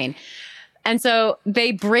on the plane. And so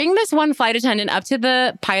they bring this one flight attendant up to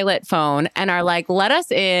the pilot phone and are like, let us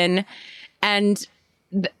in. And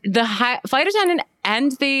the flight attendant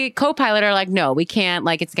and the co-pilot are like, no, we can't.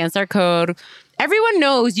 Like, it's against our code. Everyone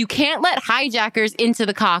knows you can't let hijackers into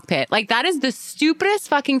the cockpit. Like, that is the stupidest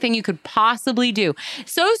fucking thing you could possibly do.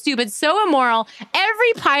 So stupid, so immoral.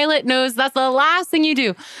 Every pilot knows that's the last thing you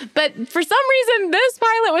do. But for some reason, this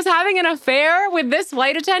pilot was having an affair with this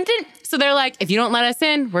flight attendant. So they're like, if you don't let us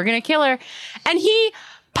in, we're going to kill her. And he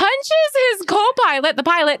punches his co-pilot, the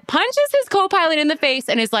pilot punches his co-pilot in the face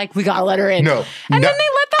and is like, we got to let her in. No. And then they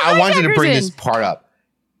let the hijackers in. I wanted to bring this part up.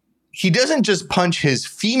 He doesn't just punch his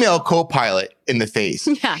female co-pilot in the face.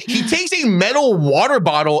 Yeah. He takes a metal water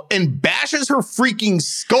bottle and bashes her freaking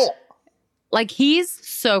skull. Like, he's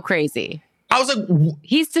so crazy. I was like...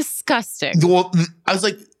 He's disgusting. Well, I was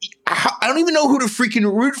like, I don't even know who to freaking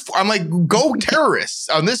root for. I'm like, go terrorists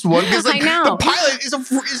on this one. Because like, the pilot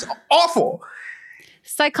is awful.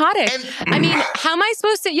 Psychotic. I mean, how am I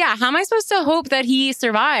supposed to hope that he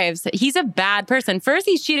survives? He's a bad person. First,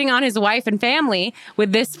 he's cheating on his wife and family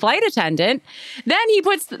with this flight attendant. Then he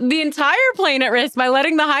puts the entire plane at risk by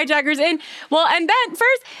letting the hijackers in. Well, and then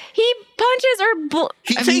first he punches or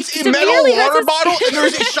he takes a metal water bottle and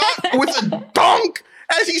there's a shot with a dunk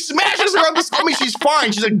as he smashes her on the skull. I mean, she's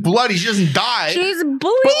fine. She's like bloody. She doesn't die. She's bleeding.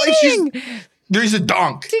 But like there's a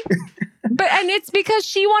dunk. And it's because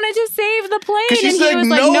she wanted to save the plane. And she's he like, was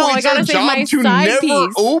like, no, I gotta save my side piece.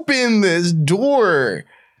 Never open this door.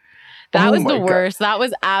 That was the worst. That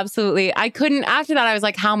was absolutely, I couldn't, after that, I was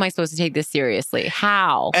like, how am I supposed to take this seriously?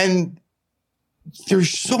 How? And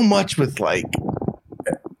there's so much with like,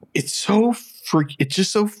 it's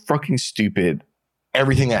just so fucking stupid.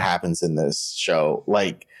 Everything that happens in this show.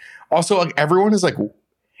 Like, also, like, everyone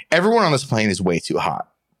on this plane is way too hot.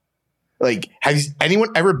 Like, has anyone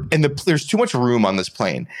ever, there's too much room on this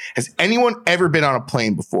plane. Has anyone ever been on a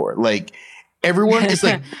plane before? Like, everyone is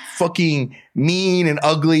like fucking mean and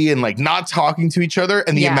ugly and like not talking to each other.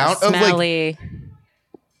 And the amount smelly. of like,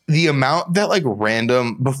 the amount that like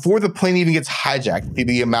random, before the plane even gets hijacked,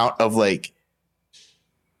 the amount of like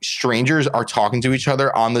strangers are talking to each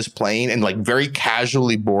other on this plane and like very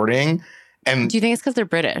casually boarding. And do you think it's because they're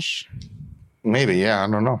British? Maybe, yeah. I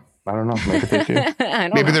don't know. Maybe they do.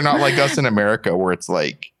 Maybe they're not like us in America where it's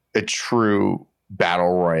like a true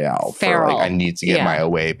battle royale. For like, I need to get my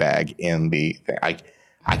away bag in the thing.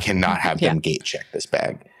 I cannot have them gate check this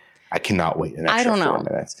bag. I cannot wait an extra 4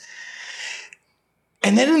 minutes.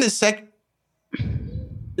 And then in the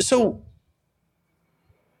so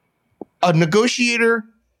a negotiator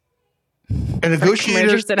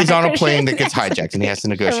is on a plane that gets hijacked and he has to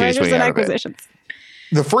negotiate his way out of it.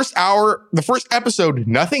 The first episode,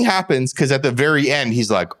 nothing happens because at the very end,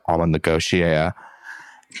 he's like, I'm a negotiator.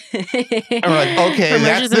 And we're like, okay,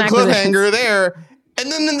 that's the cliffhanger there.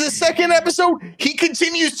 And then in the second episode, he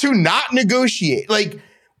continues to not negotiate. Like,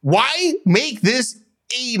 why make this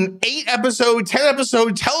an 8-episode,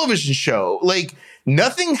 10-episode television show? Like,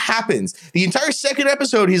 nothing happens. The entire second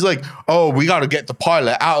episode, he's like, oh, we got to get the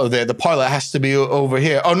pilot out of there. The pilot has to be over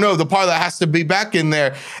here. Oh, no, the pilot has to be back in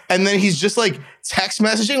there. And then he's just like text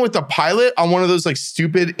messaging with the pilot on one of those like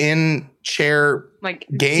stupid in-chair like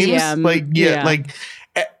games. DM, like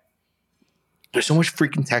there's so much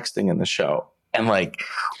freaking texting in the show. And like,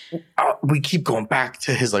 we keep going back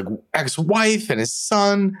to his like ex-wife and his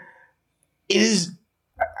son. It is,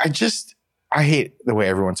 I hate the way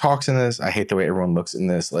everyone talks in this. I hate the way everyone looks in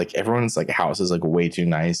this. Like everyone's like house is like way too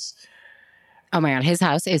nice. Oh my God, his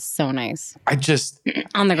house is so nice.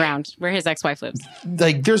 On the ground where his ex-wife lives.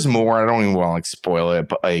 Like there's more. I don't even want to like spoil it,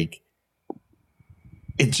 but like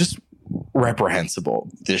it's just reprehensible,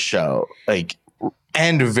 this show. Like,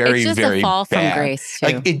 and very, it's very a fall bad. From grace too.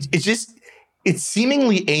 Like it's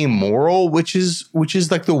seemingly amoral, which is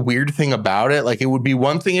like the weird thing about it. Like it would be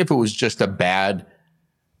one thing if it was just a bad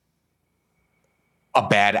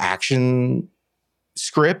action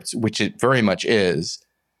script, which it very much is,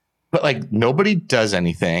 but like nobody does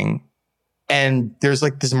anything. And there's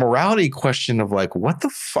like this morality question of like, what the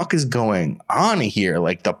fuck is going on here?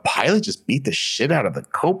 Like the pilot just beat the shit out of the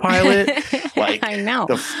co-pilot. Like I know.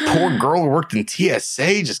 The poor girl who worked in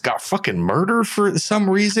TSA just got fucking murdered for some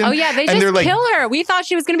reason. Oh yeah, they just kill her. We thought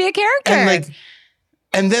she was going to be a character.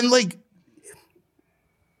 And then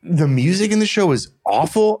the music in the show is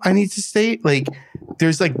awful, I need to state. Like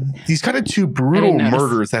there's like these kind of two brutal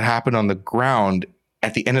murders that happen on the ground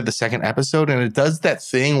at the end of the second episode. And it does that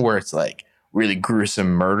thing where it's like really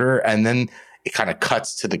gruesome murder. And then it kind of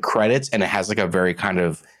cuts to the credits and it has like a very kind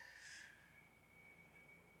of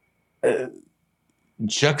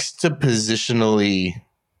juxtapositionally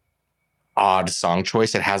odd song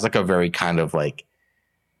choice. It has like a very kind of like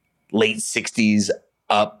late 60s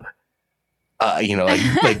up,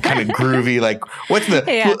 like kind of groovy. Like what's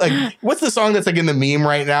the song that's like in the meme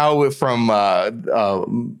right now from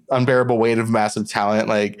Unbearable Weight of Massive Talent?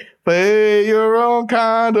 Like play your own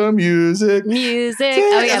kind of music. Oh yeah,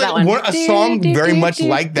 that one. A song very much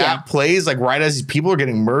like that plays like right as people are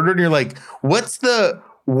getting murdered. And you're like,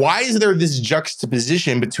 why is there this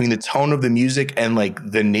juxtaposition between the tone of the music and like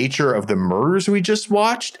the nature of the murders we just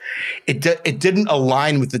watched? It didn't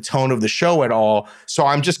align with the tone of the show at all. So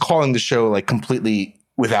I'm just calling the show like completely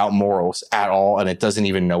without morals at all. And it doesn't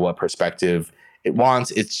even know what perspective it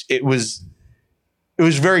wants. It was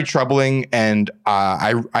very troubling. And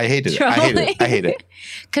I hated it. I hate it.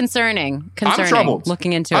 Concerning. I'm troubled.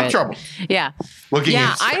 Looking into it. I'm troubled. Yeah.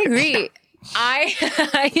 I agree.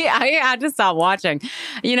 I had to stop watching.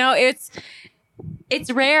 You know, it's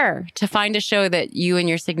rare to find a show that you and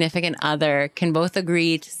your significant other can both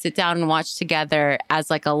agree to sit down and watch together as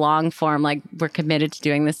like a long form, like we're committed to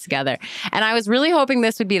doing this together. And I was really hoping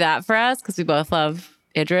this would be that for us because we both love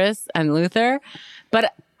Idris and Luther,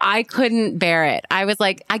 but I couldn't bear it. I was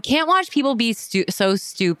like, I can't watch people be so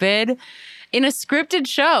stupid in a scripted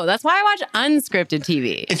show. That's why I watch unscripted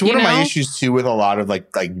TV. It's one of my issues too with a lot of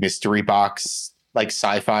like mystery box, like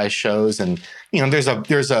sci-fi shows. And, you know, there's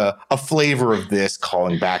a flavor of this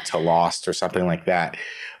calling back to Lost or something like that.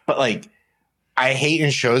 But like, I hate in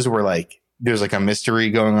shows where like, there's like a mystery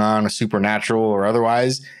going on, a supernatural or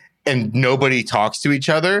otherwise, and nobody talks to each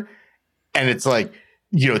other. And it's like,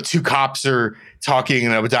 you know, two cops are talking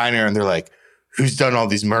in a diner and they're like, who's done all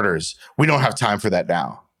these murders? We don't have time for that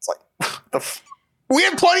now. We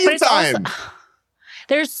have plenty of time.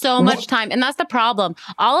 There's so much time. And that's the problem.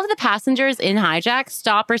 All of the passengers in Hijack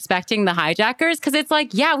stop respecting the hijackers because it's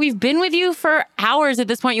like, yeah, we've been with you for hours at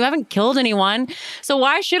this point. You haven't killed anyone. So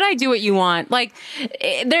why should I do what you want? Like,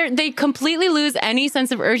 they completely lose any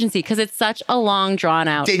sense of urgency because it's such a long, drawn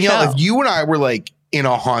out Danielle, show. if you and I were like in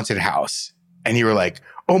a haunted house and you were like,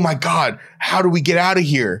 oh my God, how do we get out of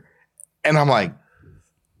here? And I'm like,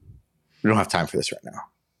 we don't have time for this right now.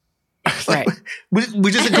 Right.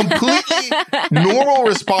 Which is a completely normal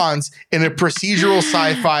response in a procedural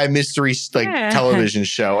sci-fi mystery television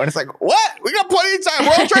show. And it's like, what? We got plenty of time.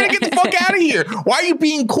 We're all trying to get the fuck out of here. Why are you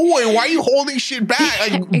being coy? Why are you holding shit back?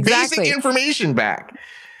 Like Exactly. basic information back.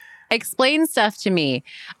 Explain stuff to me.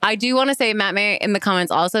 I do want to say, Matt May in the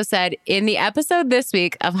comments also said, in the episode this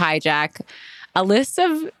week of Hijack, a list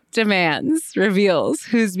of demands reveals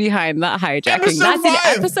who's behind the hijacking. That's in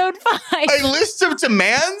episode 5. A list of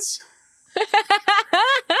demands?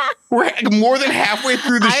 We're more than halfway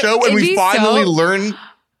through the show and we finally learn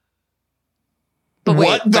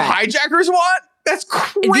what the hijackers want? That's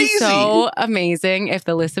crazy. It'd be so amazing if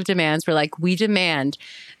the list of demands were like, we demand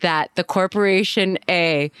that the Corporation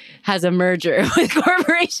A has a merger with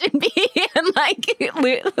Corporation B. And like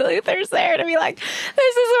Luther's there to be like,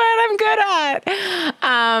 this is what I'm good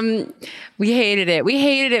at. We hated it. We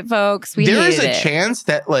hated it, folks. There is a chance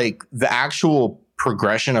that like the actual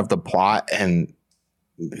progression of the plot and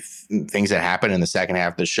things that happen in the second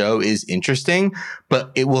half of the show is interesting,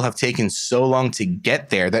 but it will have taken so long to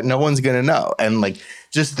get there that no one's going to know. And like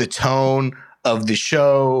just the tone of the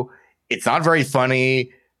show, it's not very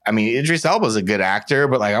funny. I mean, Idris Elba's a good actor,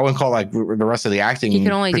 but like I wouldn't call like the rest of the acting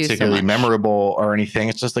particularly memorable or anything.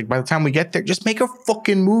 It's just like by the time we get there, just make a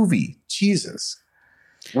fucking movie. Jesus.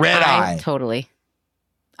 Red Eye. Totally.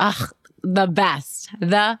 Ugh, the best.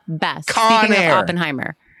 The best. Con Speaking Air. of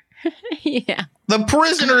Oppenheimer. Yeah. The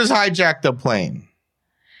prisoners hijacked the plane.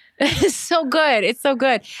 It's so good. It's so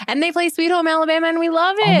good. And they play Sweet Home Alabama and we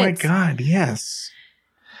love it. Oh my God, yes.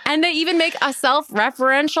 And they even make a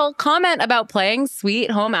self-referential comment about playing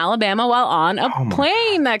Sweet Home Alabama while on a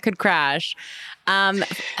plane that could crash.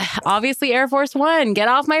 Obviously, Air Force One, get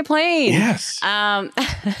off my plane. Yes.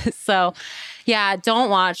 So, yeah, don't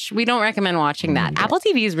watch. We don't recommend watching that. Apple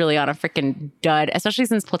TV is really on a freaking dud, especially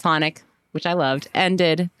since Platonic, which I loved,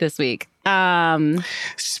 ended this week.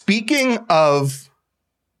 Speaking of,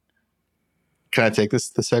 can I take the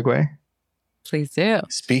segue? Please do.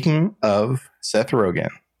 Speaking of Seth Rogen,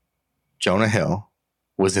 Jonah Hill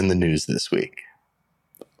was in the news this week.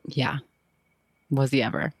 Yeah. Was he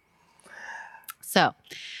ever? So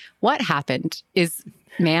what happened is,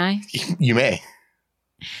 may I? You may.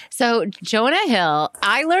 So Jonah Hill,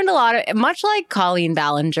 I learned a lot of, much like Colleen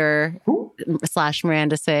Ballinger /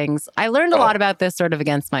 Miranda Sings, I learned a lot about this sort of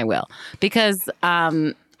against my will because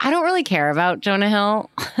I don't really care about Jonah Hill.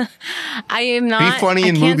 I am not. Be funny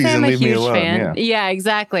in movies and leave me alone. Fan. Yeah,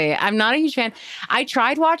 exactly. I'm not a huge fan. I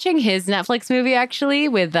tried watching his Netflix movie actually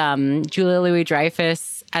with Julia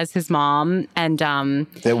Louis-Dreyfus as his mom, and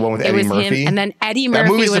that one with Eddie Murphy, and then Eddie Murphy. That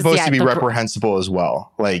movie's supposed to be reprehensible as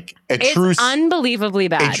well. Like it's unbelievably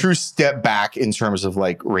bad. A true step back in terms of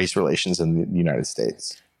like race relations in the United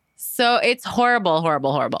States. So it's horrible,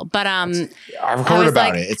 horrible, horrible. But I've heard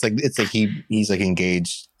about it. It's like he's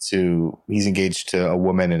engaged to a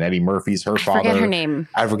woman, and Eddie Murphy's her father. I forget her name.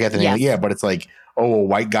 I forget the name. Yeah, but it's like, oh, a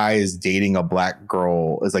white guy is dating a black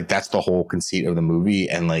girl. It's like that's the whole conceit of the movie,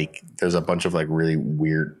 and like there's a bunch of like really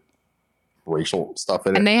weird racial stuff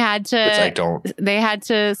in it. And they had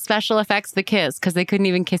to special effects the kiss because they couldn't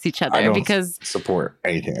even kiss each other. I don't because support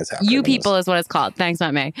anything that's happening. You people is what it's called. Thanks,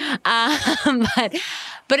 Matt May.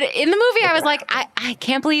 But in the movie, I was like, I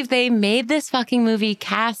can't believe they made this fucking movie,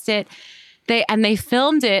 cast it. They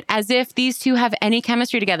filmed it as if these two have any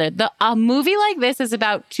chemistry together. A movie like this is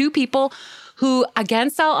about two people who,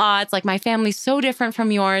 against all odds, like my family's so different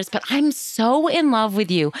from yours, but I'm so in love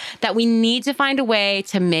with you that we need to find a way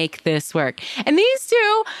to make this work. And these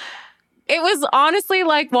two, it was honestly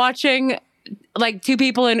like watching like two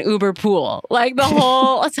people in Uber pool, like the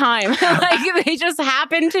whole time. Like they just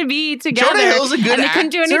happened to be together. Jonah Hill's a good and they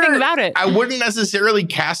couldn't do anything about it. I wouldn't necessarily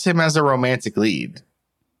cast him as a romantic lead.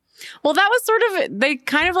 Well, that was sort of, they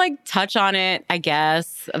kind of like touch on it, I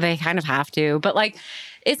guess. They kind of have to, but like,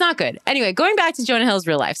 it's not good. Anyway, going back to Jonah Hill's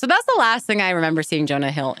real life. So that's the last thing I remember seeing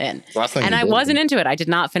Jonah Hill in. And I wasn't into it. I did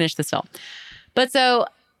not finish this film. But so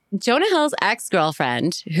Jonah Hill's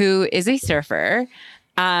ex-girlfriend, who is a surfer,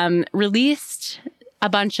 released a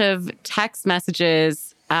bunch of text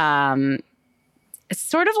messages,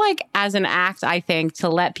 sort of like as an act, I think, to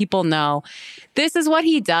let people know this is what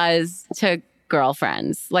he does to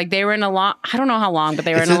girlfriends. Like they were in a long, I don't know how long, but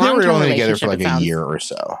they were It in a says they were long-term only together relationship. for like a year or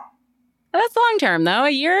so. That's long term though. A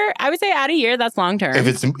year, I would say at a year, that's long term.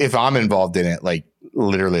 If I'm involved in it, like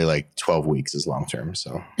literally like 12 weeks is long term.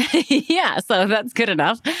 So yeah, so that's good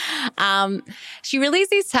enough. She released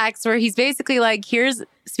these texts where he's basically like, here's,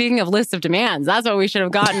 speaking of list of demands, that's what we should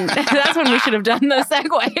have gotten. That's when we should have done the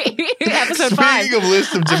segue. Episode 5. Speaking of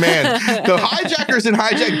list of demands, the hijackers in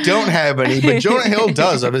Hijack don't have any, but Jonah Hill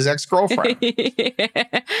does of his ex-girlfriend.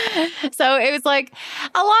 So it was like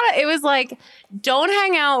it was like, don't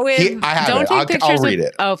hang out with, don't take pictures. I'll read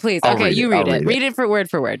it. Oh, please. Okay, you read it. Read it for word,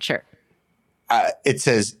 sure. It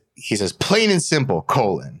says, he says, plain and simple, :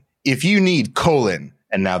 if you need :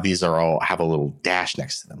 and now these are all have a little dash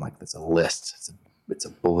next to them. Like there's a list. It's a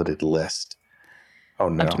bulleted list. Oh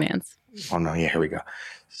no. Of demands. Oh no. Yeah, here we go.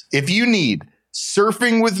 If you need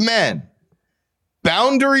surfing with men,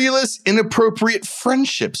 boundaryless, inappropriate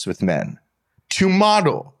friendships with men, to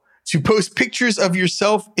model, to post pictures of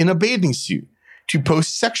yourself in a bathing suit, to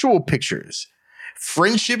post sexual pictures,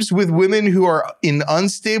 friendships with women who are in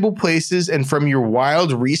unstable places and from your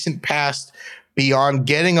wild recent past beyond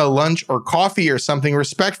getting a lunch or coffee or something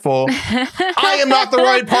respectful, I am not the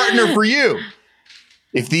right partner for you.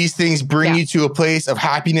 If these things bring you to a place of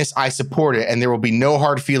happiness, I support it, and there will be no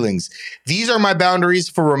hard feelings. These are my boundaries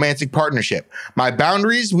for romantic partnership. My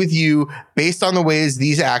boundaries with you based on the ways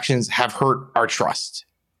these actions have hurt our trust.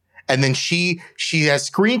 And then she has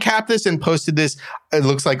screen capped this and posted this, it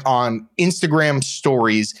looks like on Instagram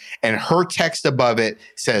stories, and her text above it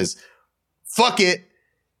says, fuck it.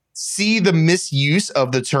 See the misuse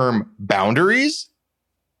of the term boundaries?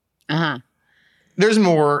 Uh-huh. There's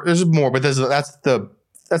more, but that's the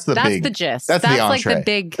big, the gist. That's the entree. Like the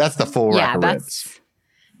big, that's the full rack of ribs.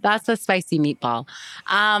 That's the spicy meatball.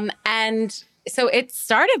 And so it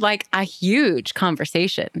started like a huge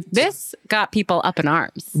conversation. This got people up in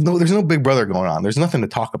arms. No, there's no Big Brother going on. There's nothing to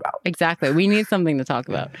talk about. Exactly. We need something to talk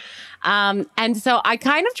about. And so I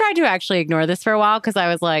kind of tried to actually ignore this for a while because I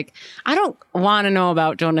was like, I don't want to know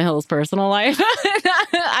about Jonah Hill's personal life.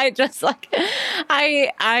 I just like,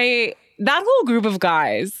 that whole group of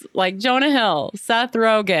guys, like Jonah Hill, Seth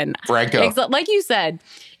Rogen, Franco. Like you said,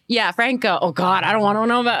 yeah, Franco. Oh God, I don't want to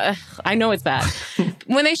know about. I know it's bad.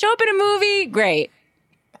 When they show up in a movie, great.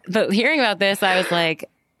 But hearing about this, I was like,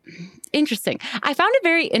 interesting. I found it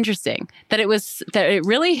very interesting that it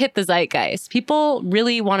really hit the zeitgeist. People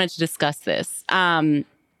really wanted to discuss this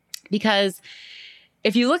because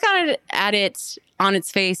if you look at it on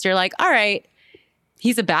its face, you're like, all right,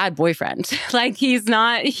 he's a bad boyfriend. Like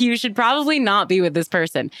you should probably not be with this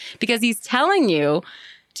person because he's telling you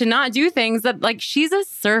to not do things that, like, she's a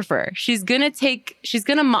surfer.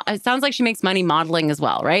 It sounds like she makes money modeling as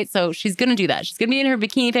well, right? So she's going to do that. She's going to be in her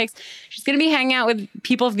bikini pics. She's going to be hanging out with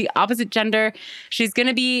people of the opposite gender. She's going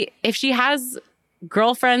to be, if she has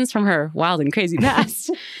girlfriends from her wild and crazy past,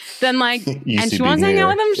 then like, and she wants to hang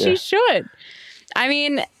out with them, she should. I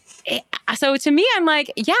mean, so to me, I'm like,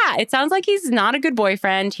 yeah, it sounds like he's not a good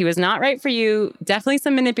boyfriend. He was not right for you. Definitely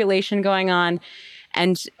some manipulation going on.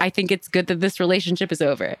 And I think it's good that this relationship is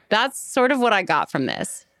over. That's sort of what I got from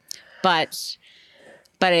this. But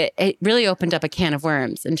it really opened up a can of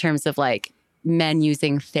worms in terms of like men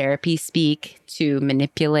using therapy speak to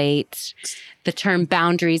manipulate the term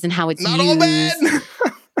boundaries and how it's not used.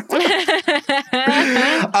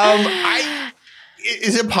 All bad.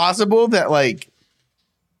 Is it possible that like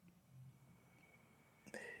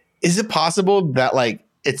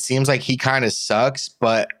it seems like he kind of sucks,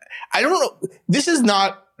 but I don't know. This is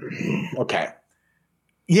not okay.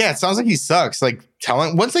 Yeah, it sounds like he sucks. Like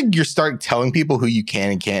once like you start telling people who you can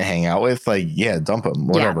and can't hang out with, like, yeah, dump them,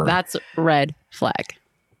 whatever. Yeah, that's red flag.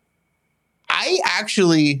 I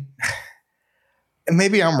actually,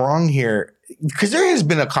 maybe I'm wrong here, because there has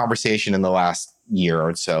been a conversation in the last year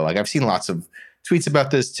or so. Like I've seen lots of tweets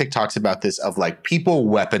about this, TikToks about this, of like people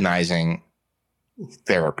weaponizing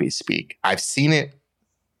therapy speak. I've seen it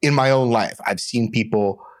in my own life. I've seen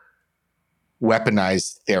people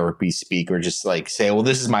weaponize therapy speak or just like say, well,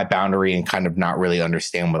 this is my boundary, and kind of not really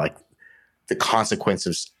understand what like the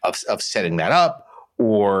consequences of setting that up.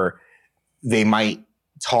 Or they might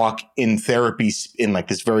talk in therapy in like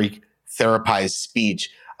this very therapized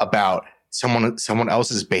speech about someone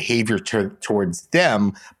else's behavior towards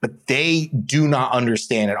them, but they do not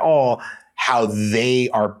understand at all how they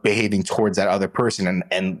are behaving towards that other person.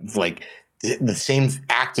 And like the same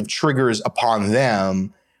active triggers upon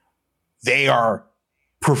them, they are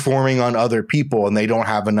performing on other people, and they don't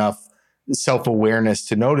have enough self-awareness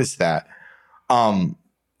to notice that.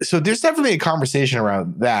 So there's definitely a conversation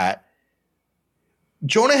around that.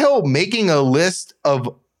 Jonah Hill making a list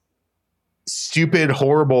of stupid,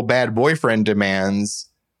 horrible, bad boyfriend demands,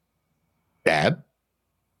 bad.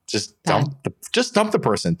 Just dump the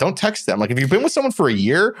person. Don't text them. Like, if you've been with someone for a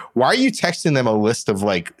year, why are you texting them a list of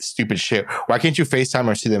like stupid shit? Why can't you FaceTime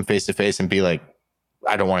or see them face to face and be like,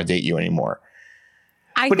 I don't want to date you anymore?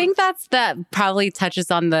 I think that probably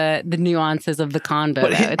touches on the nuances of the convo.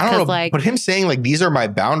 But I don't know. But him saying like, these are my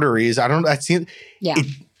boundaries.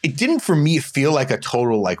 It didn't for me feel like a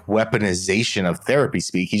total like weaponization of therapy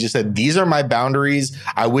speak. He just said, these are my boundaries.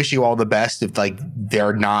 I wish you all the best if like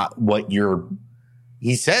they're not what you're.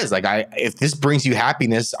 He says like, if this brings you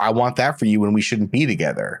happiness, I want that for you, and we shouldn't be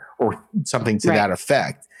together, or something to that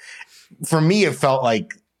effect. For me, it felt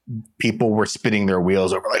like people were spinning their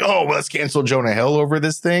wheels over like, oh, well, let's cancel Jonah Hill over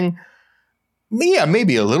this thing. Yeah,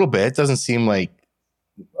 maybe a little bit. It doesn't seem like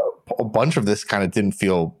a bunch of this kind of didn't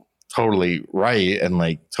feel totally right and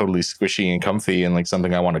like totally squishy and comfy and like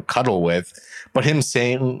something I want to cuddle with. But him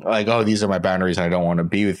saying like, oh, these are my boundaries and I don't want to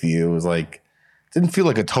be with you, was like, didn't feel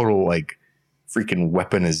like a total like freaking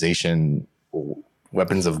weaponization,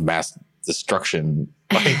 weapons of mass destruction,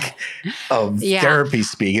 like of therapy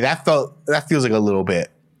speak. That feels like a little bit.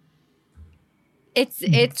 It's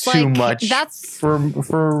too like, much that's for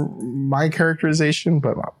my characterization,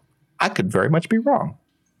 but I could very much be wrong.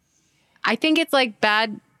 I think it's like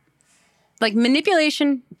bad, like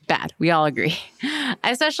manipulation, bad. We all agree.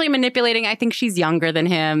 Especially manipulating. I think she's younger than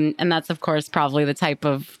him, and that's of course probably the type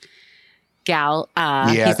of gal.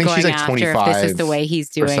 I think she's like 25. If this is the way he's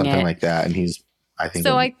doing or something it, like that, and he's I think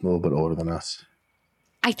a little bit older than us.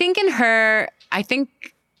 I think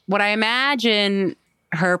what I imagine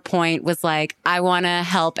her point was like, I want to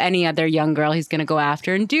help any other young girl he's going to go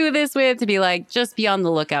after and do this with, to be like, just be on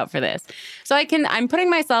the lookout for this. So I'm putting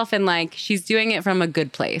myself in like, she's doing it from a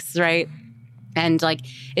good place, right? And like,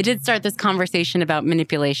 it did start this conversation about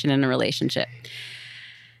manipulation in a relationship.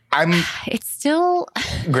 It's still.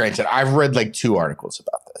 Granted, I've read like 2 articles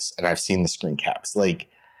about this and I've seen the screen caps. Like,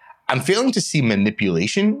 I'm failing to see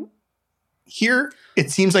manipulation here.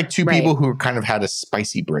 It seems like 2 people who kind of had a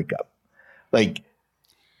spicy breakup. Like,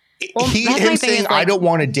 him saying, like, I don't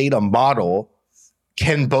want to date a model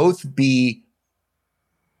can both be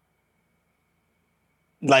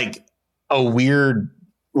like a weird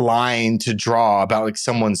line to draw about like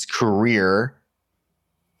someone's career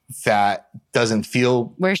that doesn't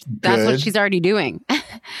feel that's good. what she's already doing.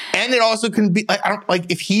 And it also can be like, I don't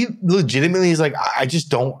like, if he legitimately is like, I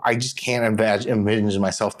just can't envision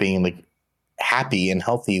myself being like happy and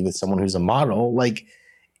healthy with someone who's a model. Like,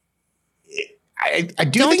 I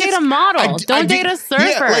don't date a model. Don't date a surfer.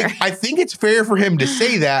 Yeah, like, I think it's fair for him to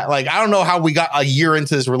say that. Like, I don't know how we got a year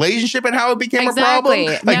into this relationship and how it became a problem.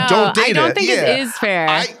 Like, no, don't date it. I don't think it is fair.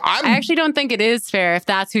 I actually don't think it is fair if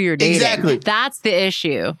that's who you're dating. Exactly. That's the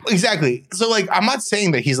issue. Exactly. So, like, I'm not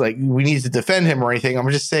saying that he's like, we need to defend him or anything. I'm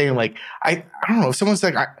just saying, like, I don't know. If someone's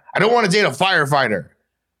like, I don't want to date a firefighter.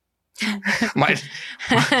 My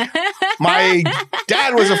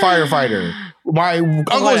dad was a firefighter. My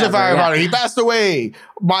uncle was a firefighter. Yeah. He passed away.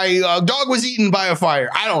 My dog was eaten by a fire.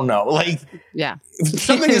 I don't know. Like, if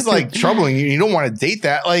something is like troubling you, you don't want to date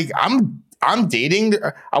that. Like, I'm dating.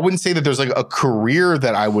 I wouldn't say that there's like a career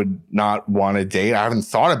that I would not want to date. I haven't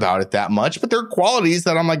thought about it that much, but there are qualities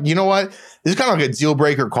that I'm like, you know what? This is kind of like a deal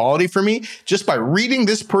breaker quality for me. Just by reading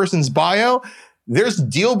this person's bio, there's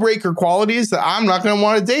deal breaker qualities that I'm not going to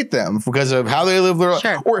want to date them because of how they live their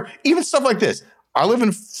life. Or even stuff like this. I live in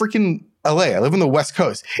freaking LA. I live in the West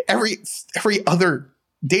Coast. Every other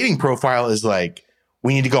dating profile is like,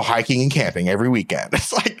 we need to go hiking and camping every weekend.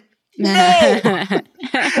 It's like, no, I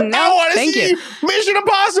want to see Mission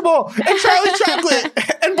Impossible and Charlie Chocolate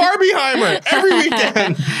and Barbieheimer every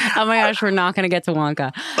weekend. Oh my gosh, we're not going to get to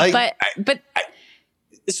Wonka. Like, but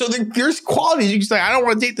so there's qualities you can say, I don't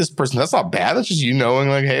want to date this person. That's not bad. That's just you knowing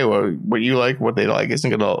like, hey, what you like, what they like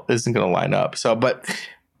isn't gonna line up. So, but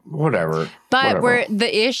whatever. But where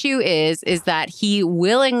the issue is that he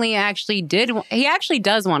willingly actually does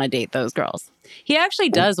want to date those girls. He actually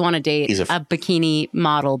does want to date a bikini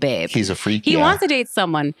model babe. He's a freak. He wants to date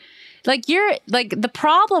someone. Like, the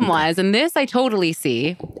problem was, and this I totally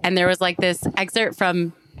see, and there was like this excerpt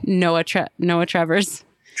from Trevor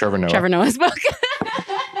Noah's book.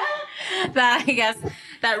 That I guess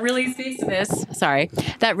that really speaks to this.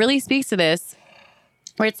 That really speaks to this,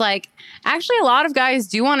 where it's like, actually a lot of guys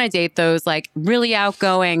do want to date those like really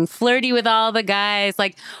outgoing, flirty with all the guys,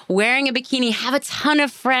 like wearing a bikini, have a ton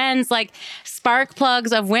of friends, like spark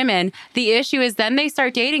plugs of women. The issue is then they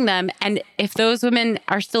start dating them, and if those women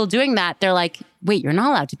are still doing that, they're like, wait, you're not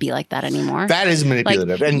allowed to be like that anymore. That is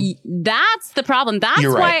manipulative. Like, and that's the problem. That's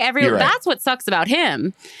why that's what sucks about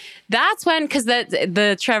him. That's when, because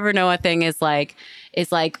the Trevor Noah thing is like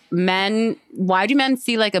men, why do men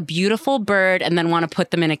see like a beautiful bird and then want to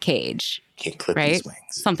put them in a cage? Can't clip right? these wings.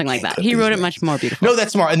 Something like that. He wrote it much more beautiful. No,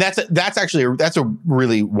 that's smart. And that's actually, that's a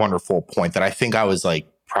really wonderful point that I think I was like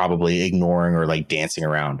probably ignoring or like dancing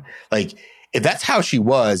around. Like, if that's how she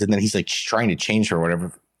was, and then he's like trying to change her or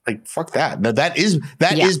whatever, like, fuck that. No,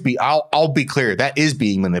 I'll be clear. That is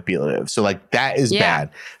being manipulative. So like, that is bad.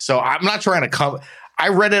 So I'm not trying to come. I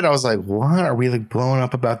read it. I was like, what? Are we like blowing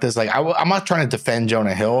up about this? Like, I'm not trying to defend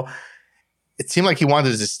Jonah Hill. It seemed like he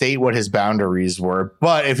wanted to state what his boundaries were.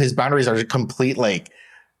 But if his boundaries are a complete like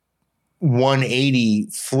 180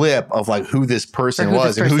 flip of like who this person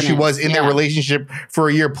was and who she was in their relationship for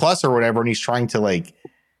a year plus or whatever, and he's trying to like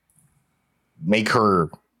make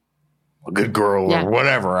her a good girl or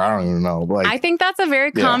whatever. I don't even know. Like, I think that's a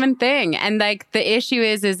very common thing. And like the issue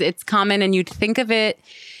is it's common, and you'd think of it,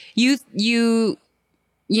 you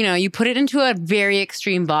know, you put it into a very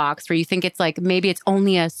extreme box where you think it's like, maybe it's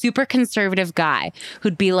only a super conservative guy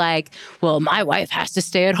who'd be like, well, my wife has to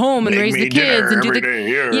stay at home and raise the kids and do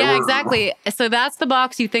the yeah, exactly. So that's the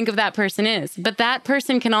box you think of that person is. But that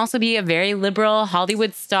person can also be a very liberal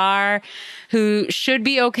Hollywood star who should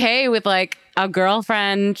be okay with like a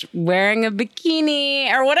girlfriend wearing a bikini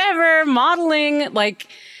or whatever, modeling, like,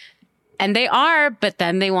 and they are, but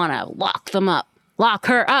then they want to lock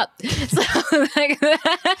her up. So like,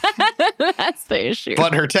 that's the issue.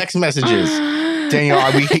 But her text messages,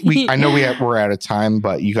 Danielle, I know we're out of time,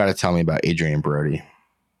 but you got to tell me about Adrian Brody.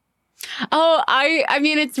 Oh, I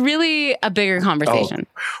mean, it's really a bigger conversation.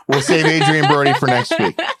 Oh, we'll save Adrian Brody for next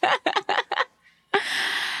week.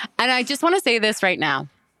 And I just want to say this right now.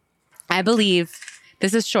 I believe,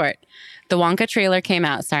 this is short, the Wonka trailer came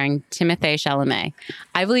out starring Timothée Chalamet.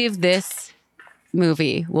 I believe this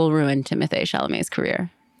movie will ruin Timothée Chalamet's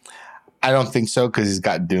career. I don't think so, because he's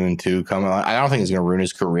got Dune 2 coming on. I don't think it's going to ruin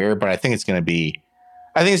his career, but I think it's going to be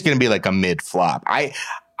like a mid flop. I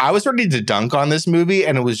was ready to dunk on this movie,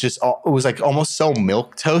 and it was like almost so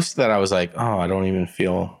milquetoast that I was like, oh, I don't even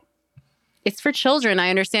feel. It's for children, I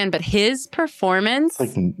understand, but his performance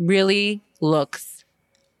really looks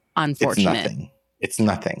unfortunate. It's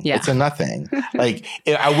nothing. Yeah. It's a nothing. Like,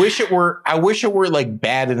 I wish it were like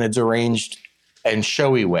bad in a deranged and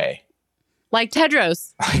showy way. Like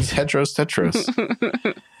Tedros. Like Tetros.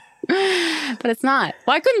 But it's not.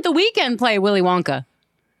 Why couldn't The Weeknd play Willy Wonka?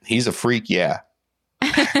 He's a freak, yeah.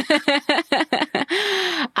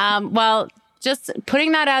 Well, just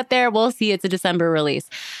putting that out there, we'll see. It's a December release.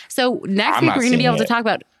 So next week we're going to be able to talk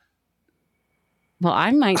about. Well,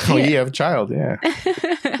 I might. Oh, you have a child, yeah.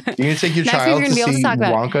 You're going to take your child to see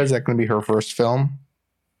Wonka? Is that going to be her first film?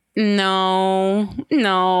 No.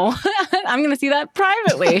 I'm going to see that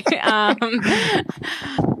privately.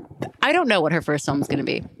 I don't know what her first film is going to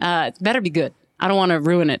be. It better be good. I don't want to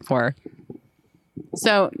ruin it for her.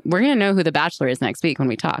 So we're going to know who the Bachelor is next week when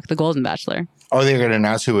we talk. The Golden Bachelor. Oh, they're going to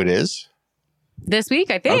announce who it is? This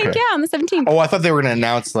week, I think. Okay. Yeah, on the 17th. Oh, I thought they were going to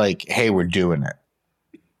announce like, hey, we're doing it.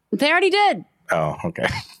 They already did. Oh, okay.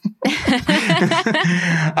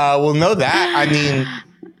 We'll know that. I mean,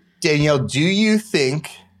 Danielle, do you think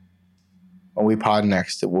when we pod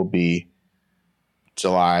next, it will be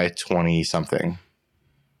July 20-something,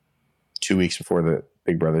 2 weeks before the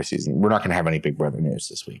Big Brother season? We're not going to have any Big Brother news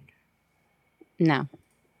this week. No.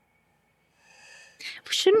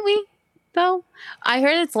 Shouldn't we, though? I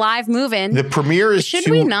heard it's live moving. The premiere is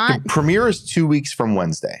The premiere is 2 weeks from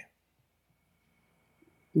Wednesday.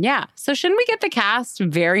 Yeah. So shouldn't we get the cast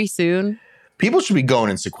very soon? People should be going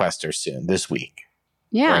in sequester soon this week.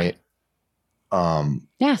 Yeah. Right?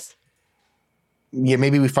 Yes. Yeah,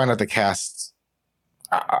 maybe we find out the cast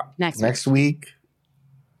next week.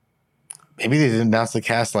 Maybe they didn't announce the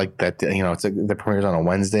cast like that. You know, it's like the premiere's on a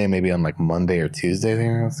Wednesday. Maybe on like Monday or Tuesday they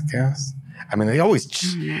announce the cast. I mean, they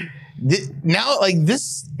always now like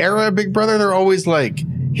this era of Big Brother, they're always like,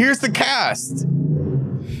 here's the cast.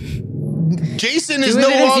 Jason is no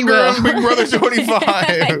longer on Big Brother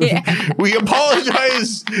 25. Yeah. We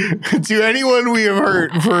apologize to anyone we have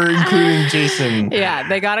hurt for including Jason. Yeah,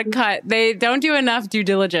 they got to cut. They don't do enough due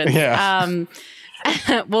diligence. Yeah.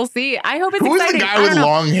 We'll see. I hope it's Who exciting. was the guy with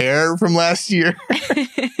long hair from last year?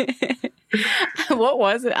 What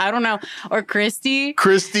was it? I don't know. Or Christy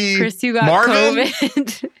who got Marvin?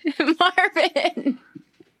 COVID.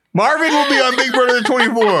 Marvin will be on Big Brother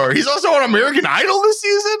 24. He's also on American Idol this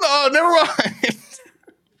season? Oh, never mind.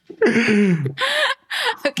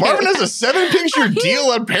 Okay. Marvin has a 7-picture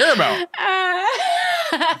deal on Paramount.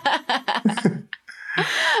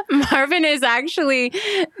 Marvin is actually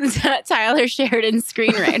Tyler Sheridan's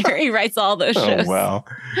screenwriter. He writes all those shows. Oh, wow.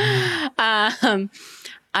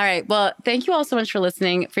 All right. Well, thank you all so much for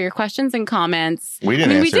listening, for your questions and comments. We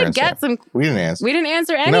didn't answer. We did get some. We didn't answer. We didn't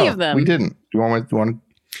answer any of them. We didn't. Do you want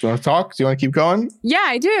to talk? Do you want to keep going? Yeah,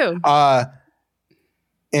 I do.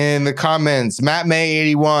 In the comments, Matt May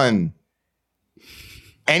 81.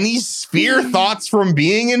 Any Sphere thoughts from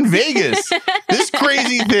being in Vegas? This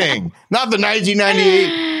crazy thing. Not the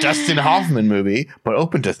 1998 Dustin Hoffman movie, but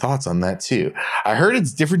open to thoughts on that too. I heard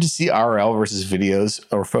it's different to see RL versus videos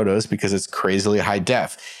or photos because it's crazily high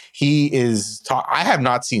def. I have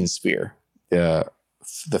not seen Sphere, the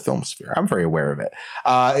film Sphere. I'm very aware of it.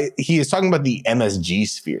 He is talking about the MSG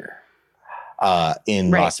Sphere.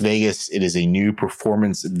 In Las Vegas, it is a new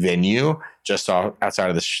performance venue just outside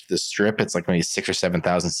of the strip. It's like maybe 6,000 or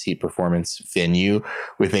 7,000 seat performance venue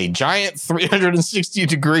with a giant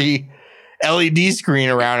 360-degree LED screen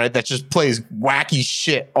around it that just plays wacky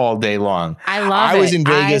shit all day long. I was in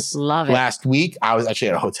Vegas last week. I was actually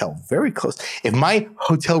at a hotel very close. If my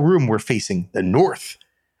hotel room were facing the north,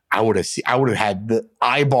 I would have had the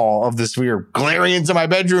eyeball of the Sphere glaring into my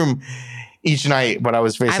bedroom each night, but I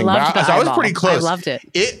was facing. I was pretty close. I loved it.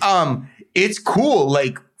 It's cool.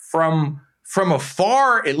 Like from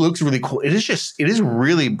afar, it looks really cool. It is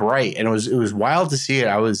really bright, and it was wild to see it.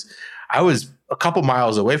 I was a couple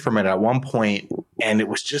miles away from it at one point, and it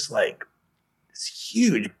was just like this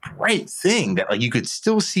huge bright thing that like you could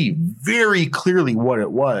still see very clearly what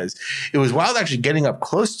it was. It was wild actually getting up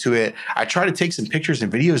close to it. I tried to take some pictures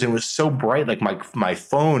and videos, and it was so bright, like my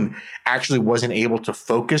phone actually wasn't able to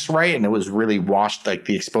focus right, and it was really washed, like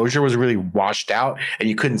the exposure was really washed out and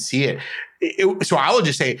you couldn't see it. So I will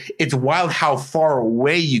just say it's wild how far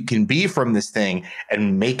away you can be from this thing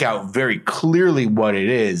and make out very clearly what it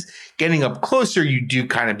is. Getting up closer, you do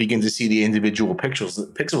kind of begin to see the individual pixels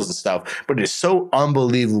and stuff, but it's so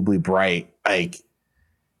unbelievably bright. Like,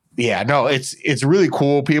 yeah, no, it's really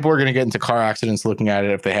cool. People are going to get into car accidents looking at it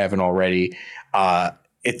if they haven't already.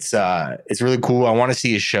 It's really cool. I want to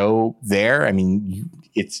see a show there. I mean,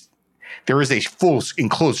 there is a full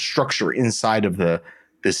enclosed structure inside of the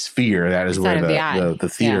Sphere. That is where the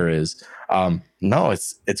theater is. No,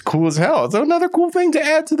 it's cool as hell. It's another cool thing to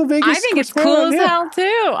add to the Vegas. I think it's cool as hell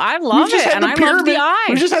too. I love it, and I love the eye.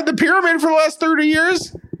 We just had the pyramid for the last 30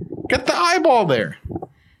 years. Get the eyeball there.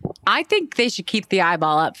 I think they should keep the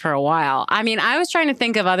eyeball up for a while. I mean, I was trying to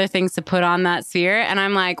think of other things to put on that Sphere, and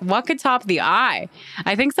I'm like, what could top the eye?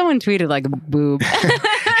 I think someone tweeted like a boob.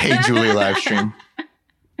 Hey, Julie live stream.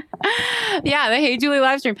 Yeah, the Hey Julie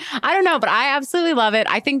live stream. I don't know, but I absolutely love it.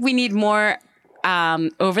 I think we need more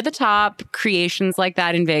over the top creations like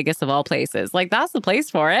that in Vegas, of all places. Like, that's the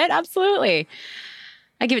place for it. Absolutely.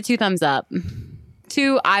 I give it 2 thumbs up.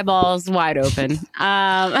 2 eyeballs wide open. With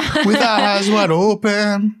eyes wide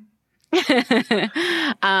open.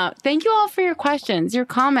 Thank you all for your questions, your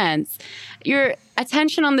comments, your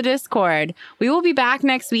attention on the Discord. We will be back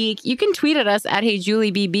next week. You can tweet at us at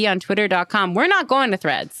HeyJulieBB on Twitter.com. We're not going to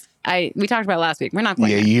Threads. We talked about it last week. We're not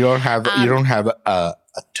going. Yeah, you don't have a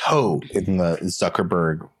toe in the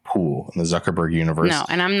Zuckerberg pool, in the Zuckerberg universe. No,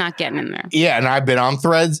 and I'm not getting in there. Yeah, and I've been on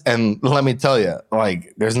Threads, and let me tell you,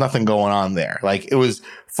 like, there's nothing going on there. Like, it was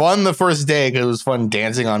fun the first day because it was fun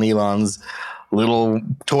dancing on Elon's little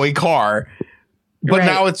toy car, but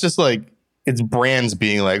now it's just like it's brands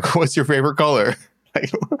being like, "What's your favorite color?"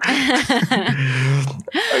 Like,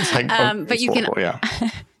 it's like, but you horrible, can. Yeah.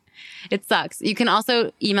 It sucks. You can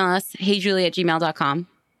also email us, heyjulie@gmail.com.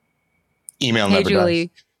 Email never does.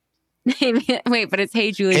 Wait, but it's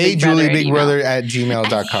heyjulie. Hey Julie Big Brother at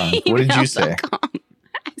gmail.com. What did you say?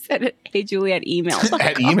 I said it, heyjulie at email.com.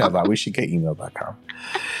 At email. We should get email.com.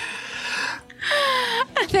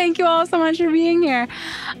 Thank you all so much for being here.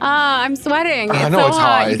 I'm sweating. It's no, so it's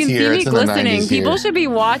hot. hot. You can it's see here. me it's glistening. People here. should be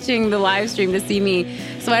watching the live stream to see me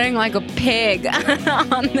sweating like a pig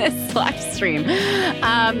on this live stream.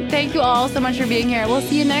 Thank you all so much for being here. We'll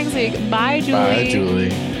see you next week. Bye, Julie. Bye,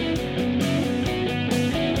 Julie.